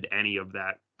read any of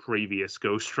that previous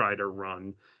Ghost Rider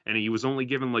run, and he was only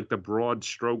given, like, the broad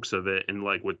strokes of it, and,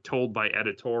 like, was told by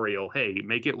editorial, hey,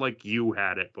 make it like you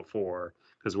had it before,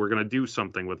 because we're gonna do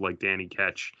something with, like, Danny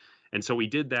Ketch. And so we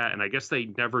did that, and I guess they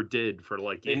never did for,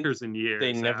 like, years and years.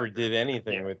 They never did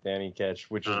anything with Danny Ketch,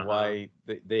 which is why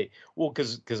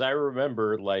because I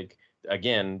remember, like,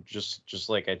 again, just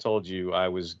like I told you, I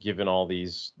was given all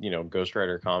these, you know, Ghost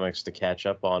Rider comics to catch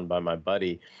up on by my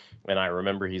buddy, and I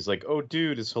remember he's like, oh,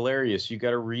 dude, it's hilarious. You got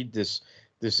to read this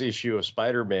issue of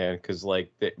Spider-Man, because,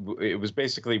 like, it was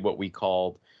basically what we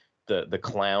called the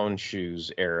clown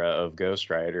shoes era of Ghost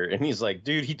Rider. And he's like,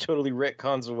 dude, he totally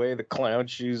retcons away the clown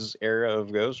shoes era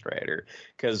of Ghost Rider.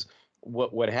 Because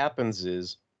what happens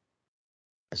is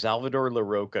Salvador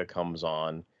LaRocca comes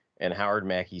on, and Howard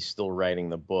Mackie's still writing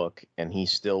the book, and he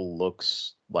still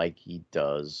looks like he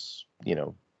does, you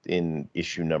know, in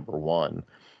issue number 1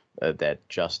 that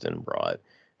Justin brought.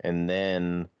 And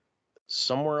then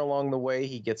somewhere along the way,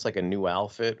 he gets, like, a new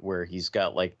outfit where he's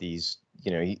got, like, these,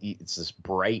 you know, it's this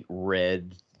bright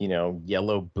red, you know,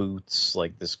 yellow boots,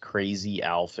 like this crazy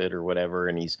outfit or whatever,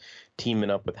 and he's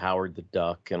teaming up with Howard the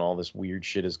Duck, and all this weird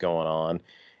shit is going on.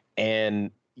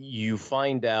 And you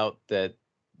find out that,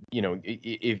 you know,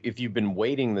 if you've been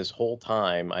waiting this whole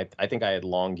time, I think I had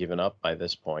long given up by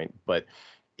this point, but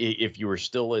if you were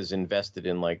still as invested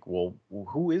in, like, well,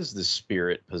 who is the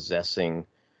spirit possessing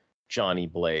Johnny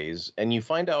Blaze? And you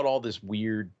find out all this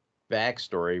weird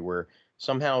backstory where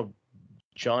somehow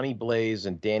Johnny Blaze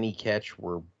and Danny Ketch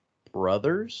were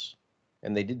brothers,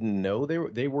 and they didn't know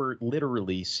they were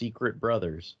literally secret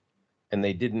brothers, and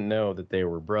they didn't know that they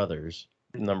were brothers,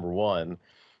 number one.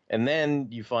 And then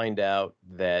you find out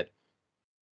that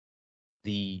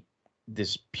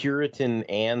this Puritan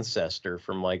ancestor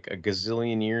from, like, a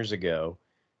gazillion years ago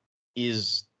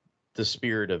is the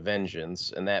spirit of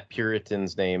vengeance, and that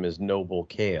Puritan's name is Noble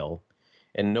Kale,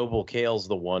 and Noble Kale's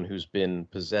the one who's been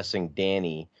possessing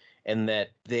Danny, and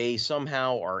that they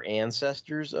somehow are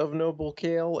ancestors of Noble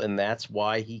Kale, and that's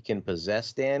why he can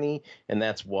possess Danny, and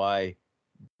that's why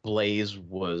Blaze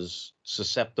was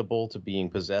susceptible to being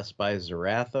possessed by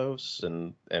Zarathos,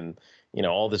 and you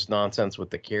know, all this nonsense with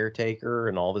the caretaker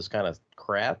and all this kind of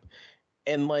crap.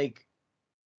 And like,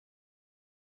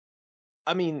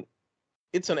 I mean,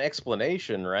 it's an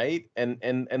explanation, right?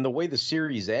 And the way the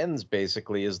series ends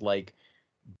basically is like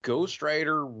Ghost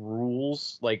Rider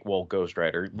rules, like, well, Ghost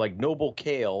Rider, like Noble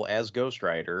Kale as Ghost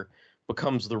Rider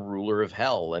becomes the ruler of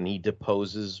hell, and he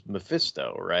deposes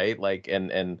Mephisto, right? Like,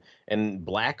 and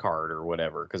Blackheart or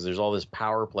whatever, because there's all this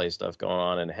power play stuff going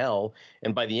on in hell.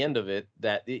 And by the end of it,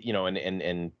 that, you know,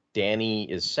 and Danny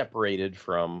is separated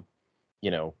from,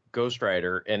 you know, Ghost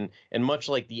Rider, and much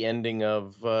like the ending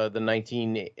of the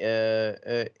 80s,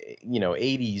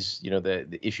 you know,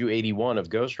 the issue 81 of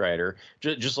Ghost Rider,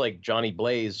 just like Johnny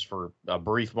Blaze for a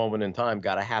brief moment in time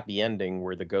got a happy ending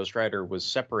where the Ghost Rider was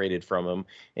separated from him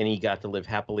and he got to live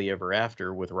happily ever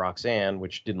after with Roxanne,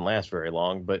 which didn't last very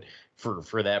long, but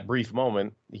for that brief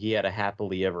moment he had a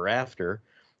happily ever after.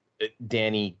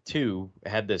 Danny too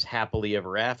had this happily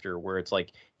ever after where it's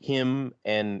like him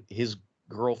and his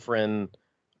girlfriend,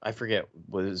 I forget,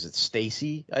 was it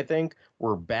Stacy, I think,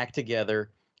 were back together,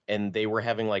 and they were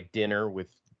having like dinner with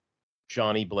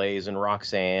Johnny Blaze and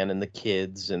Roxanne and the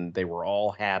kids, and they were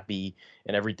all happy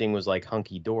and everything was like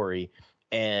hunky dory.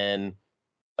 And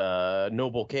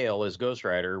Noble Kale as Ghost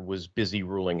Rider was busy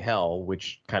ruling hell,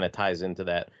 which kind of ties into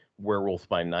that Werewolf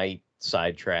by Night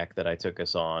sidetrack that I took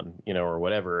us on, you know, or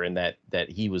whatever, and that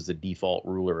he was the default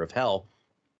ruler of hell.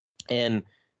 And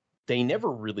they never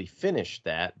really finished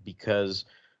that because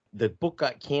the book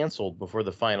got canceled before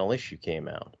the final issue came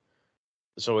out.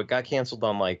 So it got canceled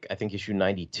on, like, I think issue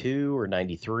 92 or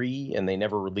 93, and they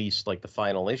never released like the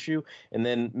final issue. And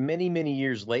then many, many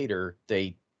years later,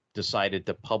 they decided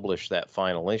to publish that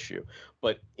final issue.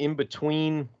 But in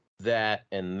between that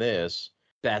and this,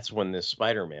 that's when this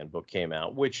Spider-Man book came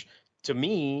out, which to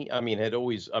me, I mean, had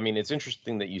always, I mean, it's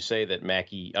interesting that you say that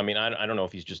Mackie, I mean, I don't know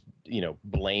if he's just, you know,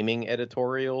 blaming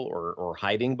editorial or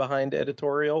hiding behind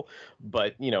editorial,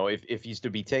 but, you know, if he's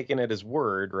to be taken at his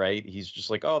word, right, he's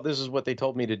just like, oh, this is what they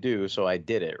told me to do, so I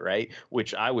did it, right,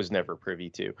 which I was never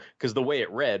privy to, because the way it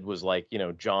read was like, you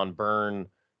know, John Byrne,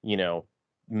 you know,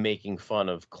 making fun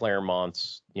of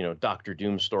Claremont's, you know, Doctor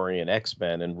Doom story in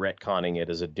X-Men and retconning it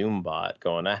as a Doom bot,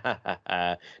 going,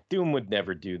 Doom would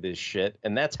never do this shit.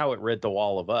 And that's how it read to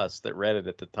all of us that read it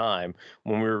at the time.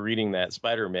 When we were reading that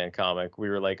Spider-Man comic, we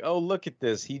were like, oh, look at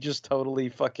this. He just totally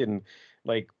fucking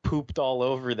like pooped all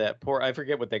over that poor, I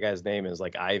forget what that guy's name is,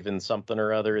 like Ivan something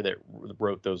or other, that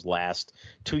wrote those last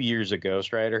 2 years of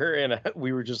Ghost Rider. And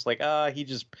we were just like,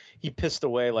 he pissed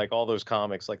away like all those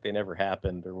comics like they never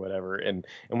happened or whatever. And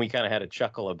we kind of had a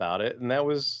chuckle about it. And that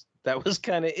was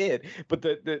kind of it. But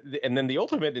and then the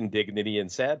ultimate indignity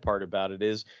and sad part about it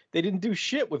is they didn't do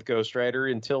shit with Ghost Rider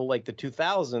until like the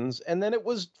 2000s. And then it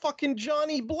was fucking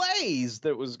Johnny Blaze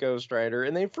that was Ghost Rider.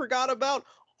 And they forgot about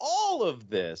all of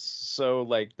this. So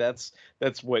like that's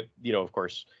what, you know, of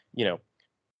course, you know,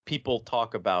 people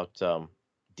talk about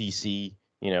DC,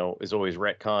 you know, is always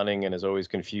retconning and is always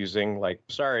confusing. Like,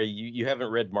 sorry, you haven't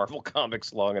read Marvel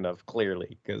comics long enough,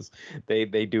 clearly, because they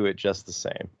do it just the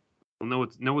same. Well,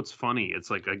 no, it's funny. It's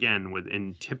like, again,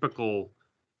 in typical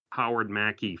Howard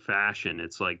Mackie fashion,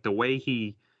 it's like the way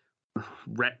he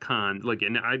retconned, like,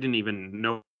 and I didn't even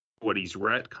know what he's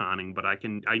retconning, but I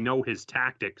know his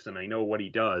tactics and I know what he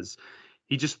does.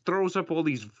 He just throws up all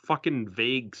these fucking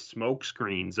vague smoke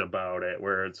screens about it,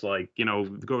 where it's like, you know,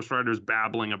 Ghost Rider's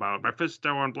babbling about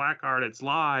Mephisto and Blackheart. It's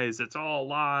lies. It's all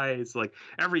lies. Like,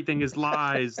 everything is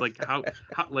lies. Like,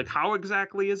 how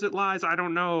exactly is it lies? I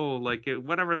don't know. Like,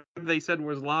 whatever they said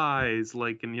was lies.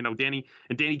 Like, and, you know, Danny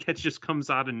Ketch just comes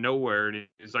out of nowhere and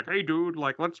he's like, hey, dude,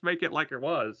 like, let's make it like it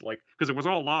was. Like, because it was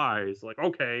all lies. Like,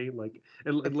 okay. Like,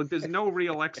 like, there's no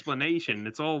real explanation.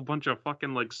 It's all a bunch of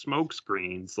fucking, like, smoke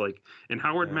screens. Like, and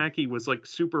Howard Mackie was like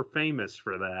super famous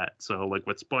for that. So like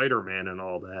with Spider-Man and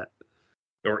all that,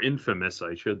 or infamous,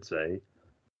 I should say.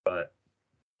 But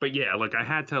yeah, like I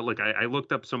had to, like, I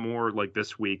looked up some more like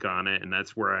this week on it, and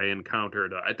that's where I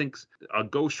encountered I think a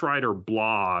Ghost Rider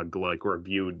blog like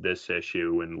reviewed this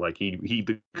issue, and like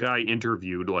the guy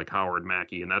interviewed like Howard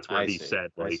Mackie, and that's where he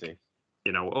said like,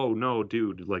 you know, oh no,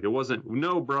 dude, like it wasn't,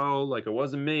 no bro, like it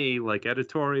wasn't me, like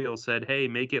editorial said, hey,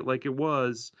 make it like it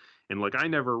was. And like I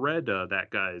never read that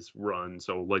guy's run,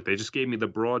 so like they just gave me the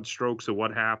broad strokes of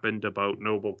what happened about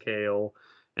Noble Kale,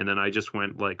 and then I just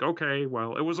went like, okay,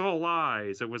 well, it was all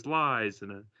lies. It was lies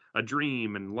and a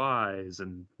dream and lies,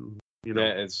 and you know,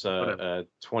 yeah, it's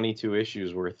 22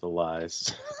 issues worth of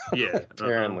lies. Yeah,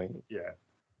 apparently. Yeah.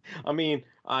 I mean,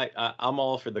 I'm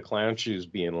all for the clown shoes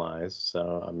being lies.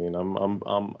 So I mean,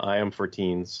 I am for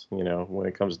teens, you know, when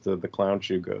it comes to the clown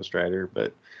shoe Ghost Rider.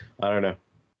 But I don't know.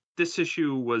 this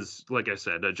issue was, like I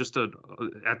said, just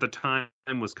at the time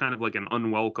was kind of like an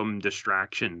unwelcome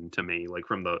distraction to me, like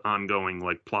from the ongoing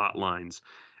like plot lines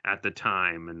at the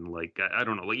time. And like I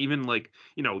don't know, like even like,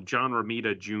 you know, John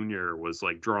Romita Jr. was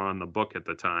like drawing the book at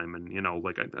the time, and you know,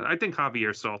 like I think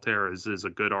Javier Salter is a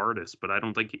good artist, but I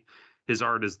don't think his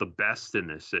art is the best in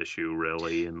this issue,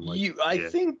 really. And like, I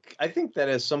think that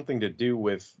has something to do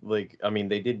with, like, I mean,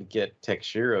 they didn't get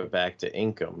Texeira back to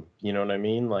Inkem. You know what I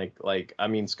mean? Like I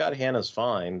mean, Scott Hanna's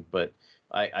fine, but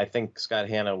I think Scott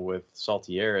Hanna with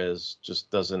Saltieres just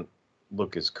doesn't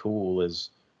look as cool as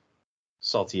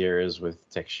Saltieres with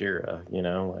Texeira. You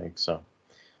know, like, so.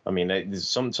 I mean,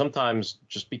 sometimes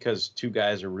just because two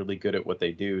guys are really good at what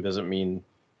they do doesn't mean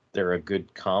they're a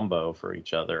good combo for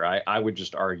each other. I would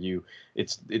just argue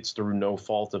it's through no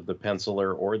fault of the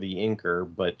penciler or the inker,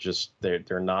 but just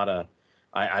they're not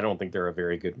I don't think they're a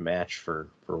very good match for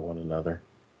one another.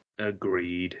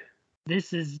 Agreed.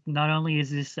 This is not only is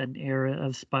this an era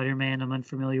of Spider-Man I'm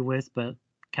unfamiliar with, but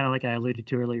kind of like I alluded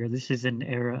to earlier, this is an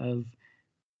era of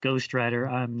Ghost Rider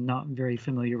I'm not very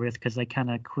familiar with because I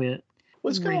kind of quit. Well,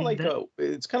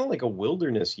 it's kind of like a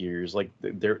wilderness years. Like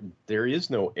there is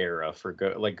no era for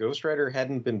Ghost Rider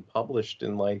hadn't been published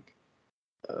in like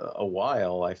a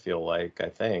while. I feel like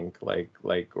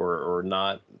or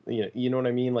not. You know what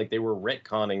I mean? Like they were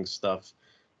retconning stuff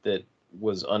that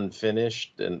was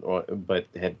unfinished but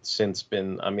had since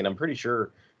been. I mean, I'm pretty sure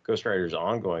Ghost Rider's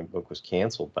ongoing book was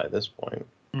canceled by this point.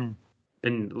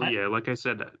 And yeah, like I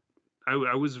said,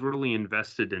 I was really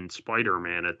invested in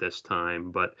Spider-Man at this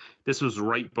time, but this was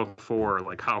right before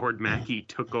like Howard Mackie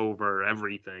took over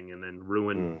everything and then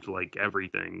ruined like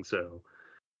everything. So,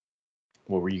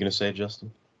 what were you gonna say, Justin?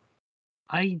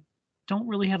 I don't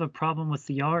really have a problem with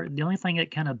the art. The only thing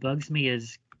that kind of bugs me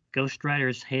is Ghost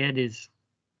Rider's head is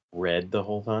red the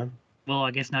whole time. Well,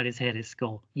 I guess not his head, his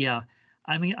skull. Yeah,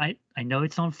 I mean, I know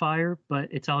it's on fire, but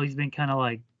it's always been kind of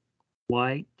like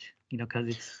white, you know,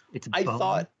 because it's.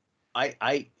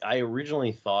 I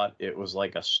originally thought it was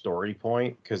like a story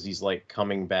point because he's like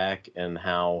coming back, and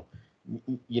how,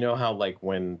 you know how like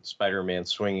when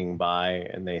Spider-Man's swinging by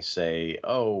and they say,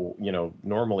 oh, you know,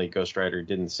 normally Ghost Rider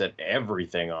didn't set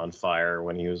everything on fire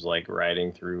when he was like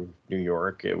riding through New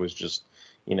York. It was just,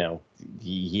 you know,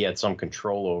 he had some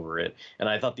control over it. And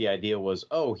I thought the idea was,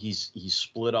 oh, he's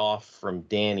split off from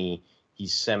Danny.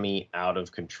 He's semi out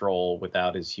of control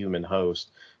without his human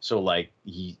host. So like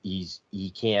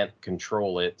he can't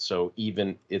control it. So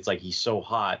even it's like he's so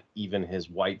hot, even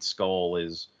his white skull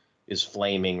is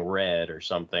flaming red or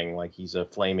something, like he's a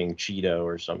flaming Cheeto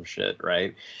or some shit,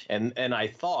 right? And I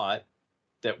thought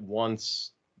that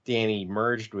once Danny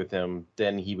merged with him,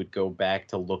 then he would go back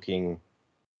to looking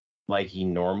like he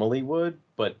normally would,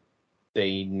 but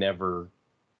they never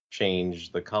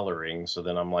change the coloring. So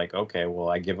then I'm like, okay, well,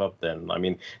 I give up then. I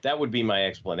mean, that would be my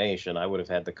explanation. I would have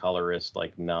had the colorist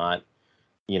like not,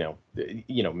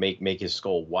 make his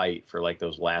skull white for like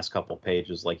those last couple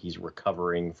pages, like he's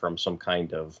recovering from some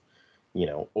kind of,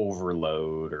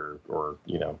 overload or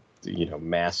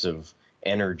massive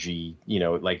energy,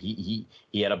 like he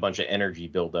had a bunch of energy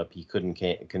buildup he couldn't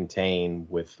contain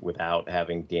without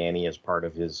having Danny as part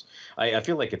of his. I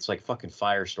feel like it's like fucking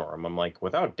Firestorm. I'm like,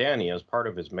 without Danny as part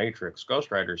of his matrix, Ghost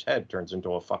Rider's head turns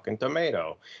into a fucking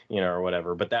tomato, or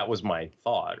whatever. But that was my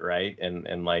thought, right?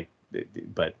 And like,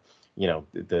 but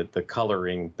the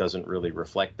coloring doesn't really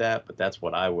reflect that. But that's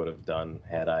what I would have done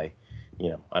had I,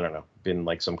 I don't know, been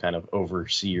like some kind of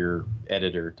overseer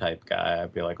editor type guy.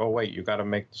 I'd be like, oh wait, you got to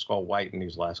make the skull white in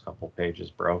these last couple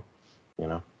pages, bro.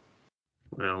 Well,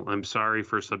 I'm sorry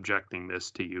for subjecting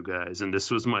this to you guys, and this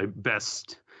was my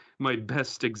best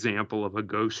example of a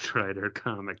Ghost Rider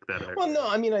comic that I. Well, no,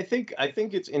 I mean, I think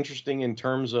it's interesting in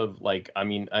terms of like, I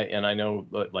mean, I know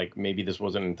like maybe this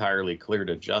wasn't entirely clear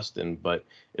to Justin, but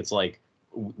it's like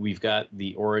we've got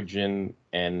the origin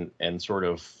and sort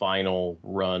of final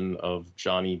run of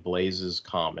Johnny Blaze's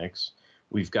comics.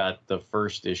 We've got the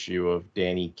first issue of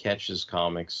Danny Ketch's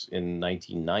comics in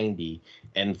 1990.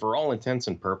 And for all intents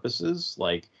and purposes,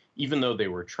 like, even though they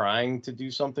were trying to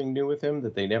do something new with him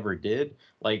that they never did,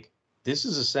 like, this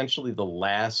is essentially the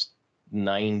last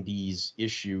 90s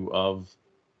issue of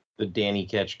the Danny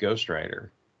Ketch Ghost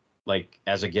Rider, like,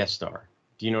 as a guest star.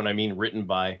 Do you know what I mean? Written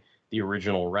by the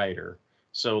original writer.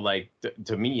 So, like,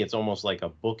 to me, it's almost like a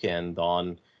bookend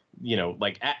on,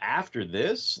 like, after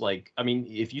this, like, I mean,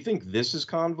 if you think this is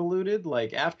convoluted,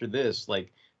 like, after this,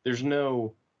 like, there's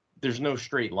no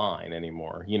straight line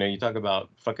anymore. You talk about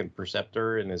fucking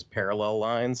Perceptor and his parallel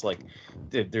lines, like,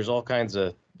 there's all kinds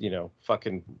of,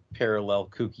 fucking parallel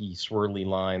kooky swirly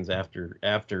lines after,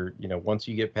 once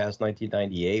you get past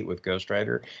 1998 with Ghost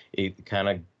Rider, it kind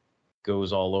of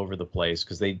goes all over the place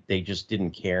because they just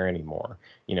didn't care anymore.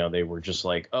 You know, they were just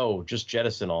like, oh, just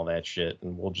jettison all that shit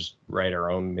and we'll just write our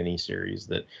own miniseries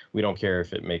that we don't care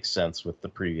if it makes sense with the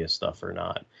previous stuff or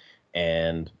not.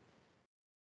 And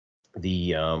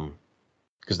the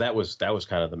because that was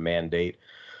kind of the mandate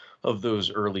of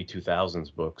those early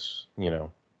 2000s books, you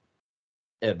know,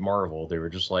 at Marvel. They were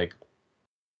just like,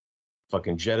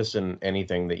 fucking jettison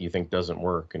anything that you think doesn't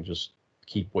work and just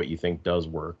keep what you think does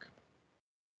work.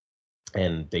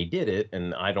 And they did it,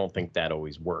 and I don't think that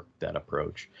always worked, that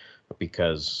approach,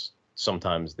 because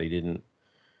sometimes they didn't,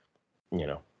 you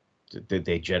know,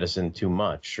 they jettisoned too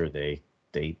much, or they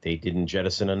didn't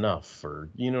jettison enough, or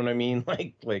you know what I mean,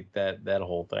 like that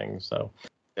whole thing. So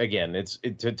again,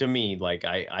 to me, like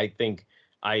I think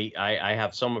I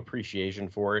have some appreciation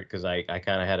for it because I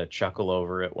kind of had a chuckle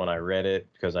over it when I read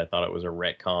it because I thought it was a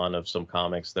retcon of some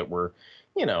comics that were,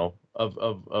 you know, of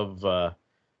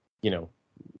you know,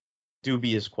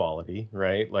 dubious quality,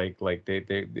 right? Like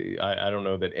I don't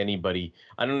know that anybody,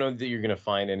 I don't know that you're gonna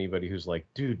find anybody who's like,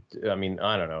 dude, I mean,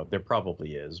 I don't know, there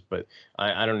probably is, but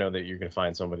I don't know that you're gonna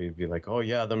find somebody to be like, oh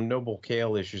yeah, the Noble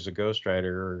Kale issues of Ghost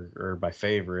Rider are my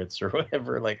favorites or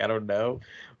whatever. Like, I don't know,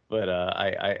 but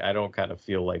I don't kind of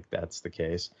feel like that's the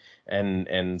case,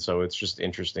 and so it's just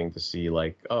interesting to see,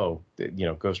 like, oh, you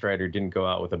know, Ghost Rider didn't go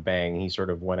out with a bang, he sort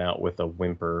of went out with a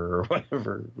whimper or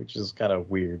whatever, which is kind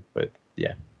of weird, but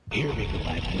yeah. Here we go,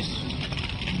 Agnes.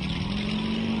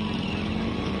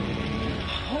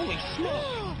 Holy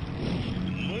smoke!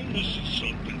 Am I missing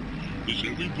something? Is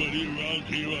everybody around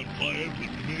here on fire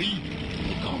but me?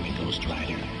 They call me Ghost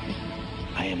Rider.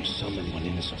 I am summoned when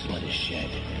innocent blood is shed.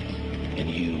 And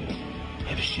you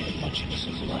have shed much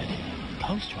innocent blood.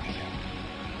 Ghost Rider?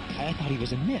 I thought he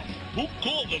was a myth. Who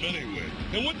called them anyway?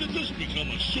 And when did this become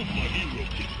a superhero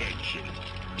convention?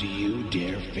 Do you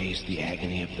dare face the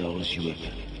agony of those you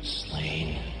have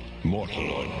slain?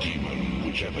 Mortal or demon,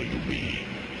 whichever you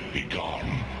be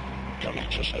gone.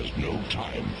 Galactus has no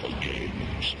time for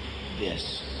games.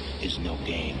 This is no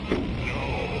game. No!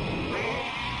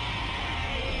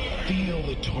 Feel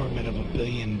the torment of a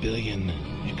billion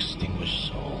extinguished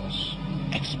souls.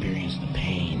 Experience the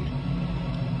pain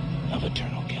of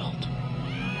eternal guilt.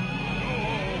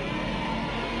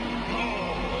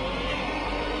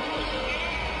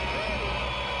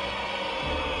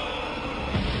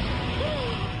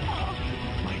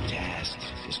 My task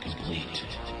is complete.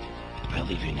 I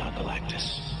leave you now,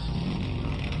 Galactus,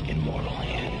 in mortal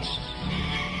hands.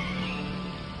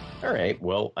 All right.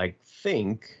 Well, I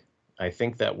think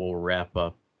that will wrap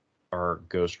up our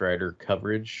Ghost Rider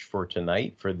coverage for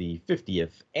tonight for the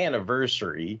 50th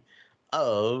anniversary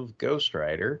of Ghost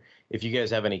Rider. If you guys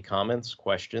have any comments,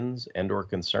 questions, and or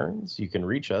concerns, you can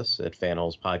reach us at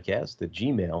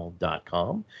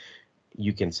fanholespodcast@gmail.com.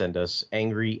 You can send us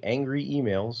angry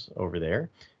emails over there.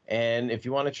 And if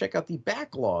you want to check out the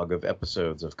backlog of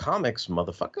episodes of Comics,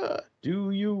 motherfucker,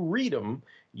 do you read them?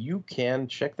 You can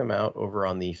check them out over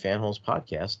on the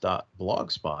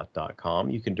fanholespodcast.blogspot.com.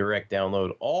 You can direct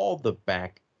download all the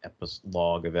back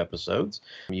log of episodes.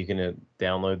 You can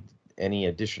download any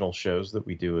additional shows that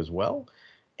we do as well.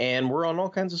 And we're on all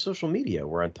kinds of social media.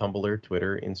 We're on Tumblr,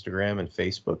 Twitter, Instagram, and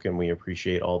Facebook, and we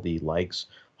appreciate all the likes,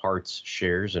 hearts,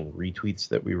 shares, and retweets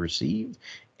that we receive.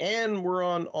 And we're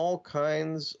on all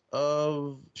kinds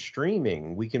of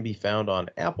streaming. We can be found on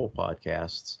Apple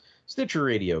Podcasts, Stitcher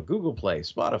Radio, Google Play,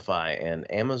 Spotify, and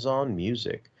Amazon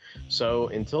Music. So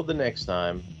until the next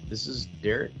time, this is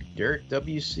Derek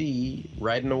WC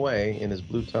riding away in his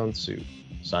blue-toned suit,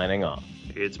 signing off.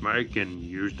 It's Mike and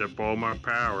used up all my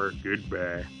power.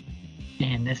 Goodbye.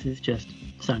 And this is just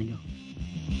signing off.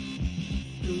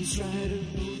 Ghost Rider,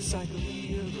 motorcycle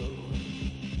hero.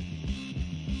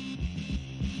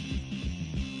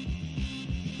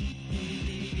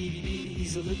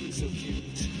 He's looking so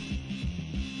cute.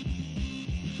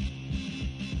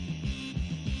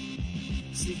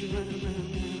 Sneaking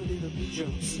around in a blue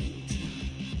jumpsuit.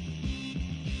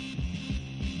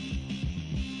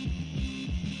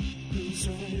 Ghost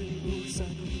Rider,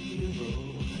 motorcycle hero.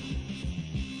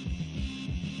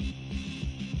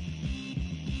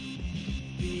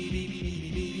 Baby,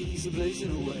 he's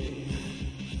blazing away.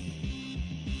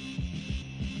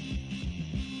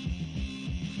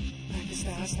 Like the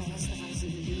stars in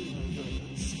the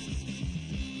universe.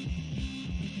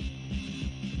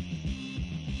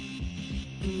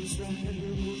 Ghost Rider,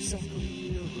 motorcycle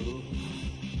hero.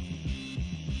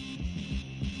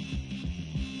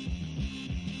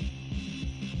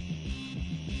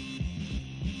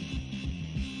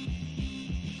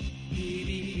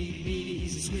 Baby,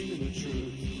 he's screaming the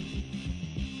truth.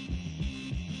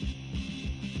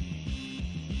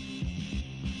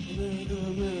 There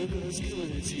America's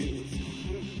killing its youth.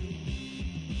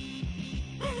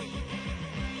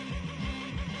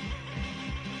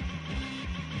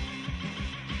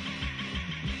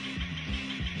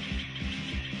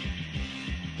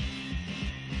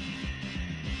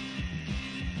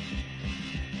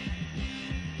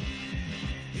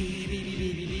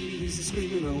 Babies are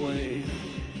screaming away.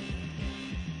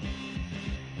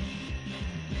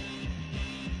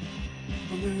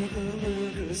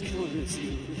 America is killing its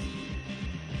youth.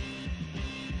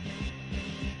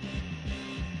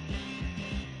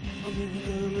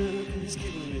 America is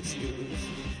killing its youth.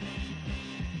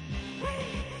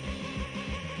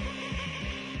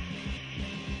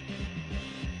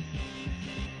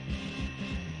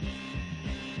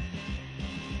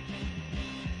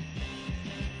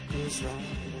 Ghost Rider.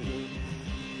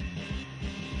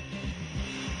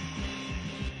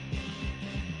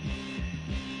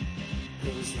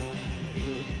 Ghost Rider.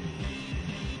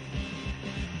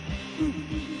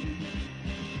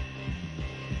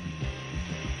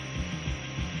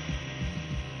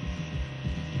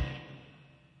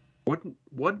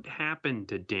 What happened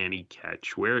to Danny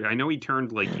Ketch? Where I know he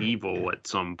turned like evil at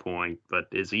some point, but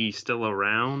is he still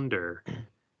around or?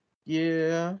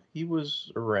 Yeah, he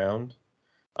was around.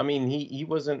 I mean, he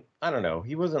wasn't, I don't know,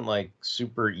 he wasn't like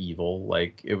super evil.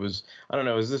 Like it was, I don't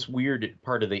know, it was this weird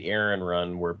part of the Aaron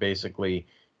run where basically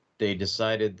they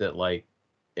decided that like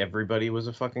everybody was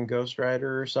a fucking Ghost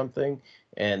Rider or something,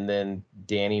 and then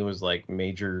Danny was like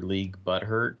major league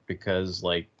butthurt because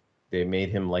like they made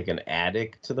him like an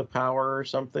addict to the power or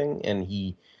something, and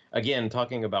he, again,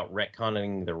 talking about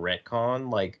retconning the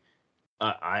retcon, like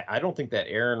I don't think that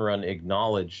Aaron run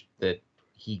acknowledged that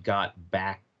he got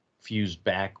back fused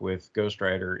back with Ghost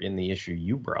Rider in the issue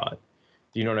you brought.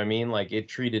 Do you know what I mean? Like it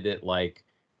treated it like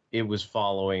it was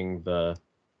following the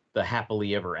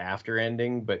happily ever after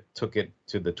ending, but took it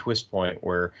to the twist point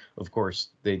where, of course,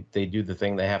 they do the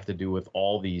thing they have to do with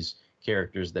all these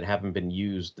characters that haven't been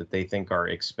used that they think are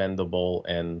expendable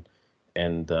and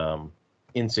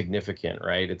insignificant,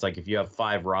 right? It's like if you have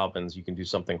 5 Robins, you can do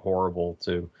something horrible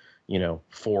to,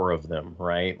 4 of them,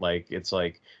 right? Like it's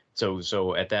like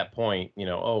so at that point,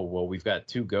 oh well, we've got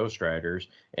 2 Ghost Riders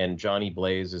and Johnny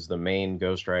Blaze is the main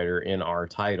Ghost Rider in our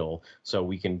title, so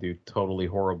we can do totally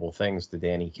horrible things to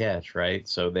Danny Ketch, right?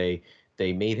 So they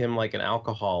made him like an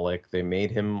alcoholic, they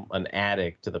made him an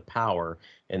addict to the power,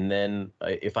 and then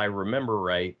if I remember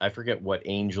right, I forget what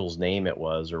Angel's name it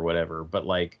was or whatever, but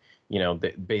like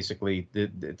basically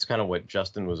it's kind of what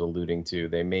Justin was alluding to.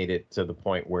 They made it to the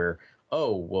point where,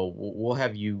 oh, well, we'll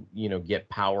have you, get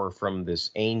power from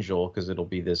this angel because it'll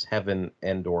be this heaven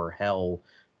and or hell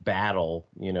battle,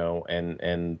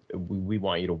 and we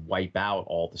want you to wipe out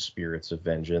all the spirits of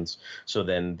vengeance. So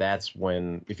then that's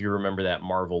when, if you remember that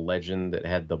Marvel Legend that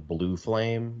had the blue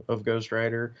flame of Ghost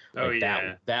Rider,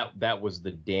 that was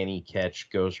the Danny Ketch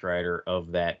Ghost Rider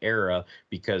of that era,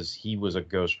 because he was a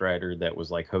Ghost Rider that was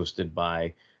like hosted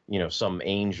by, some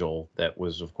angel that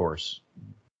was, of course,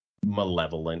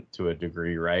 malevolent to a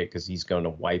degree, right? Because he's going to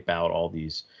wipe out all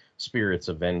these spirits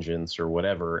of vengeance or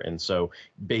whatever. And so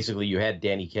basically you had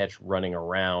Danny Ketch running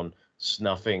around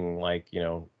snuffing like, I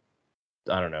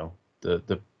don't know,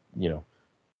 the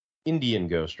Indian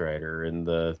Ghost Rider and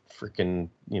the freaking,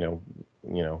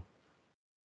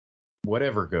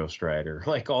 whatever Ghost Rider,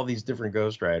 like all these different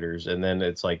Ghost Riders. And then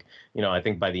it's like, I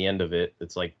think by the end of it,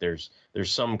 it's like there's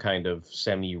some kind of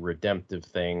semi-redemptive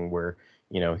thing where,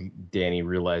 Danny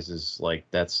realizes like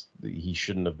he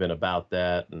shouldn't have been about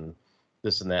that and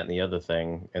this and that and the other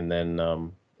thing. And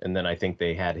then I think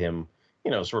they had him,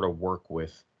 sort of work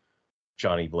with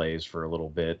Johnny Blaze for a little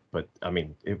bit. But I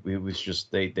mean, it was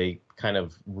just, they kind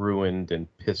of ruined and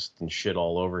pissed and shit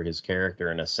all over his character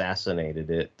and assassinated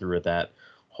it through that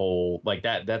whole, like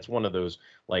that's one of those,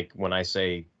 like when I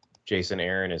say Jason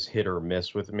Aaron is hit or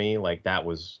miss with me, like that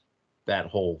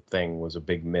whole thing was a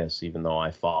big miss, even though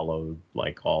I followed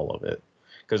like all of it.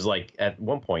 Because like at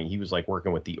one point he was like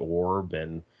working with the Orb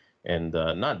and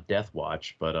not Death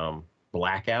Watch, but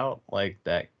Blackout, like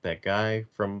that guy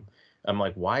from. I'm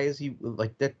like, why is he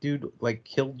like that dude? Like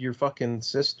killed your fucking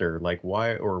sister, like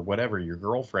why, or whatever, your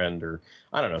girlfriend, or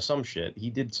I don't know, some shit. He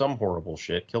did some horrible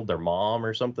shit, killed their mom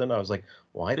or something. I was like,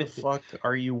 why the fuck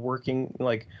are you working?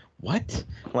 Like what?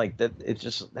 Like that? It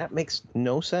just that makes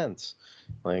no sense.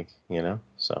 Like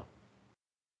so.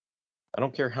 I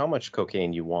don't care how much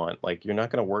cocaine you want. Like, you're not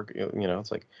going to work,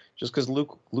 it's like, just because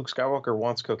Luke Skywalker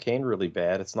wants cocaine really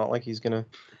bad, it's not like he's going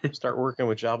to start working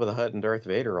with Jabba the Hutt and Darth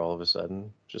Vader all of a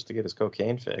sudden just to get his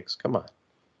cocaine fix. Come on.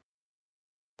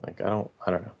 Like, I don't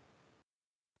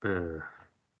know.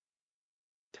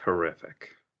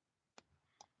 Terrific.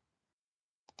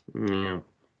 Yeah.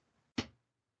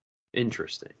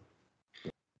 Interesting.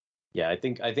 Yeah, I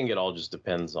think it all just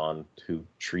depends on who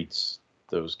treats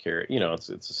those characters. You know, it's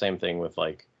the same thing with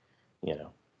like, you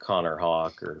know, Connor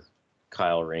Hawke or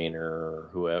Kyle Rayner or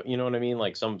whoever. You know what I mean?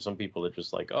 Like some people are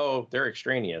just like, oh, they're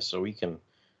extraneous, so we can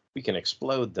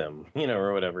explode them, you know,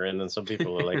 or whatever. And then some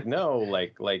people are like, no,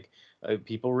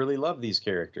 people really love these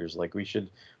characters. Like we should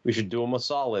do them a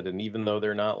solid. And even though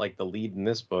they're not like the lead in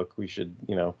this book, we should,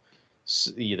 you know,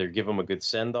 either give them a good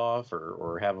send off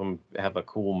or have them have a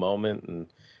cool moment and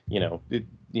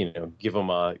give them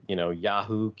a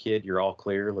Yahoo kid, you're all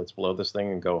clear, let's blow this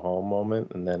thing and go home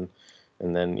moment, and then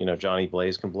Johnny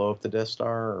Blaze can blow up the Death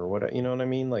Star or what, you know what I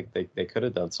mean? Like they could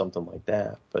have done something like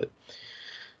that, but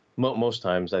most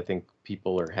times I think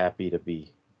people are happy to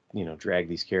be drag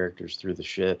these characters through the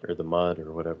shit or the mud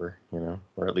or whatever,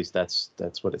 or at least that's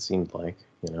what it seemed like,